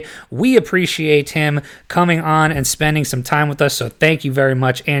today. We appreciate him coming on and spending some time with us. So thank you very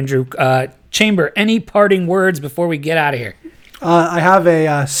much, Andrew. Chamber, any parting words before we get out of here? I have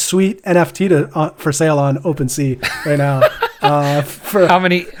a sweet NFT for sale on OpenSea right now. For how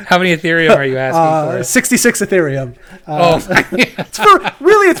many Ethereum are you asking for? 66 Ethereum. Yeah.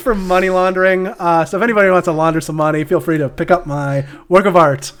 It's for money laundering. So if anybody wants to launder some money, feel free to pick up my work of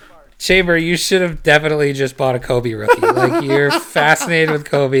art. Chamber, you should have definitely just bought a Kobe rookie. Like, you're fascinated with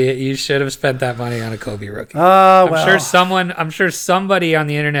Kobe. You should have spent that money on a Kobe rookie. I'm sure somebody on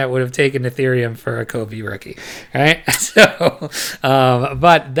the internet would have taken Ethereum for a Kobe rookie. All right. So,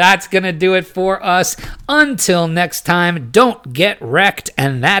 but that's going to do it for us. Until next time, don't get wrecked.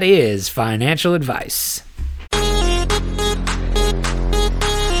 And that is financial advice.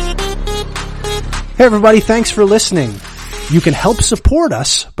 Hey, everybody. Thanks for listening. You can help support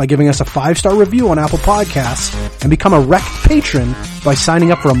us by giving us a 5-star review on Apple Podcasts and become a Wrecked patron by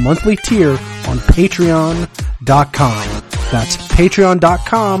signing up for a monthly tier on Patreon.com. That's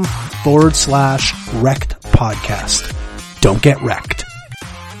patreon.com/Wrecked Podcast. Don't get wrecked.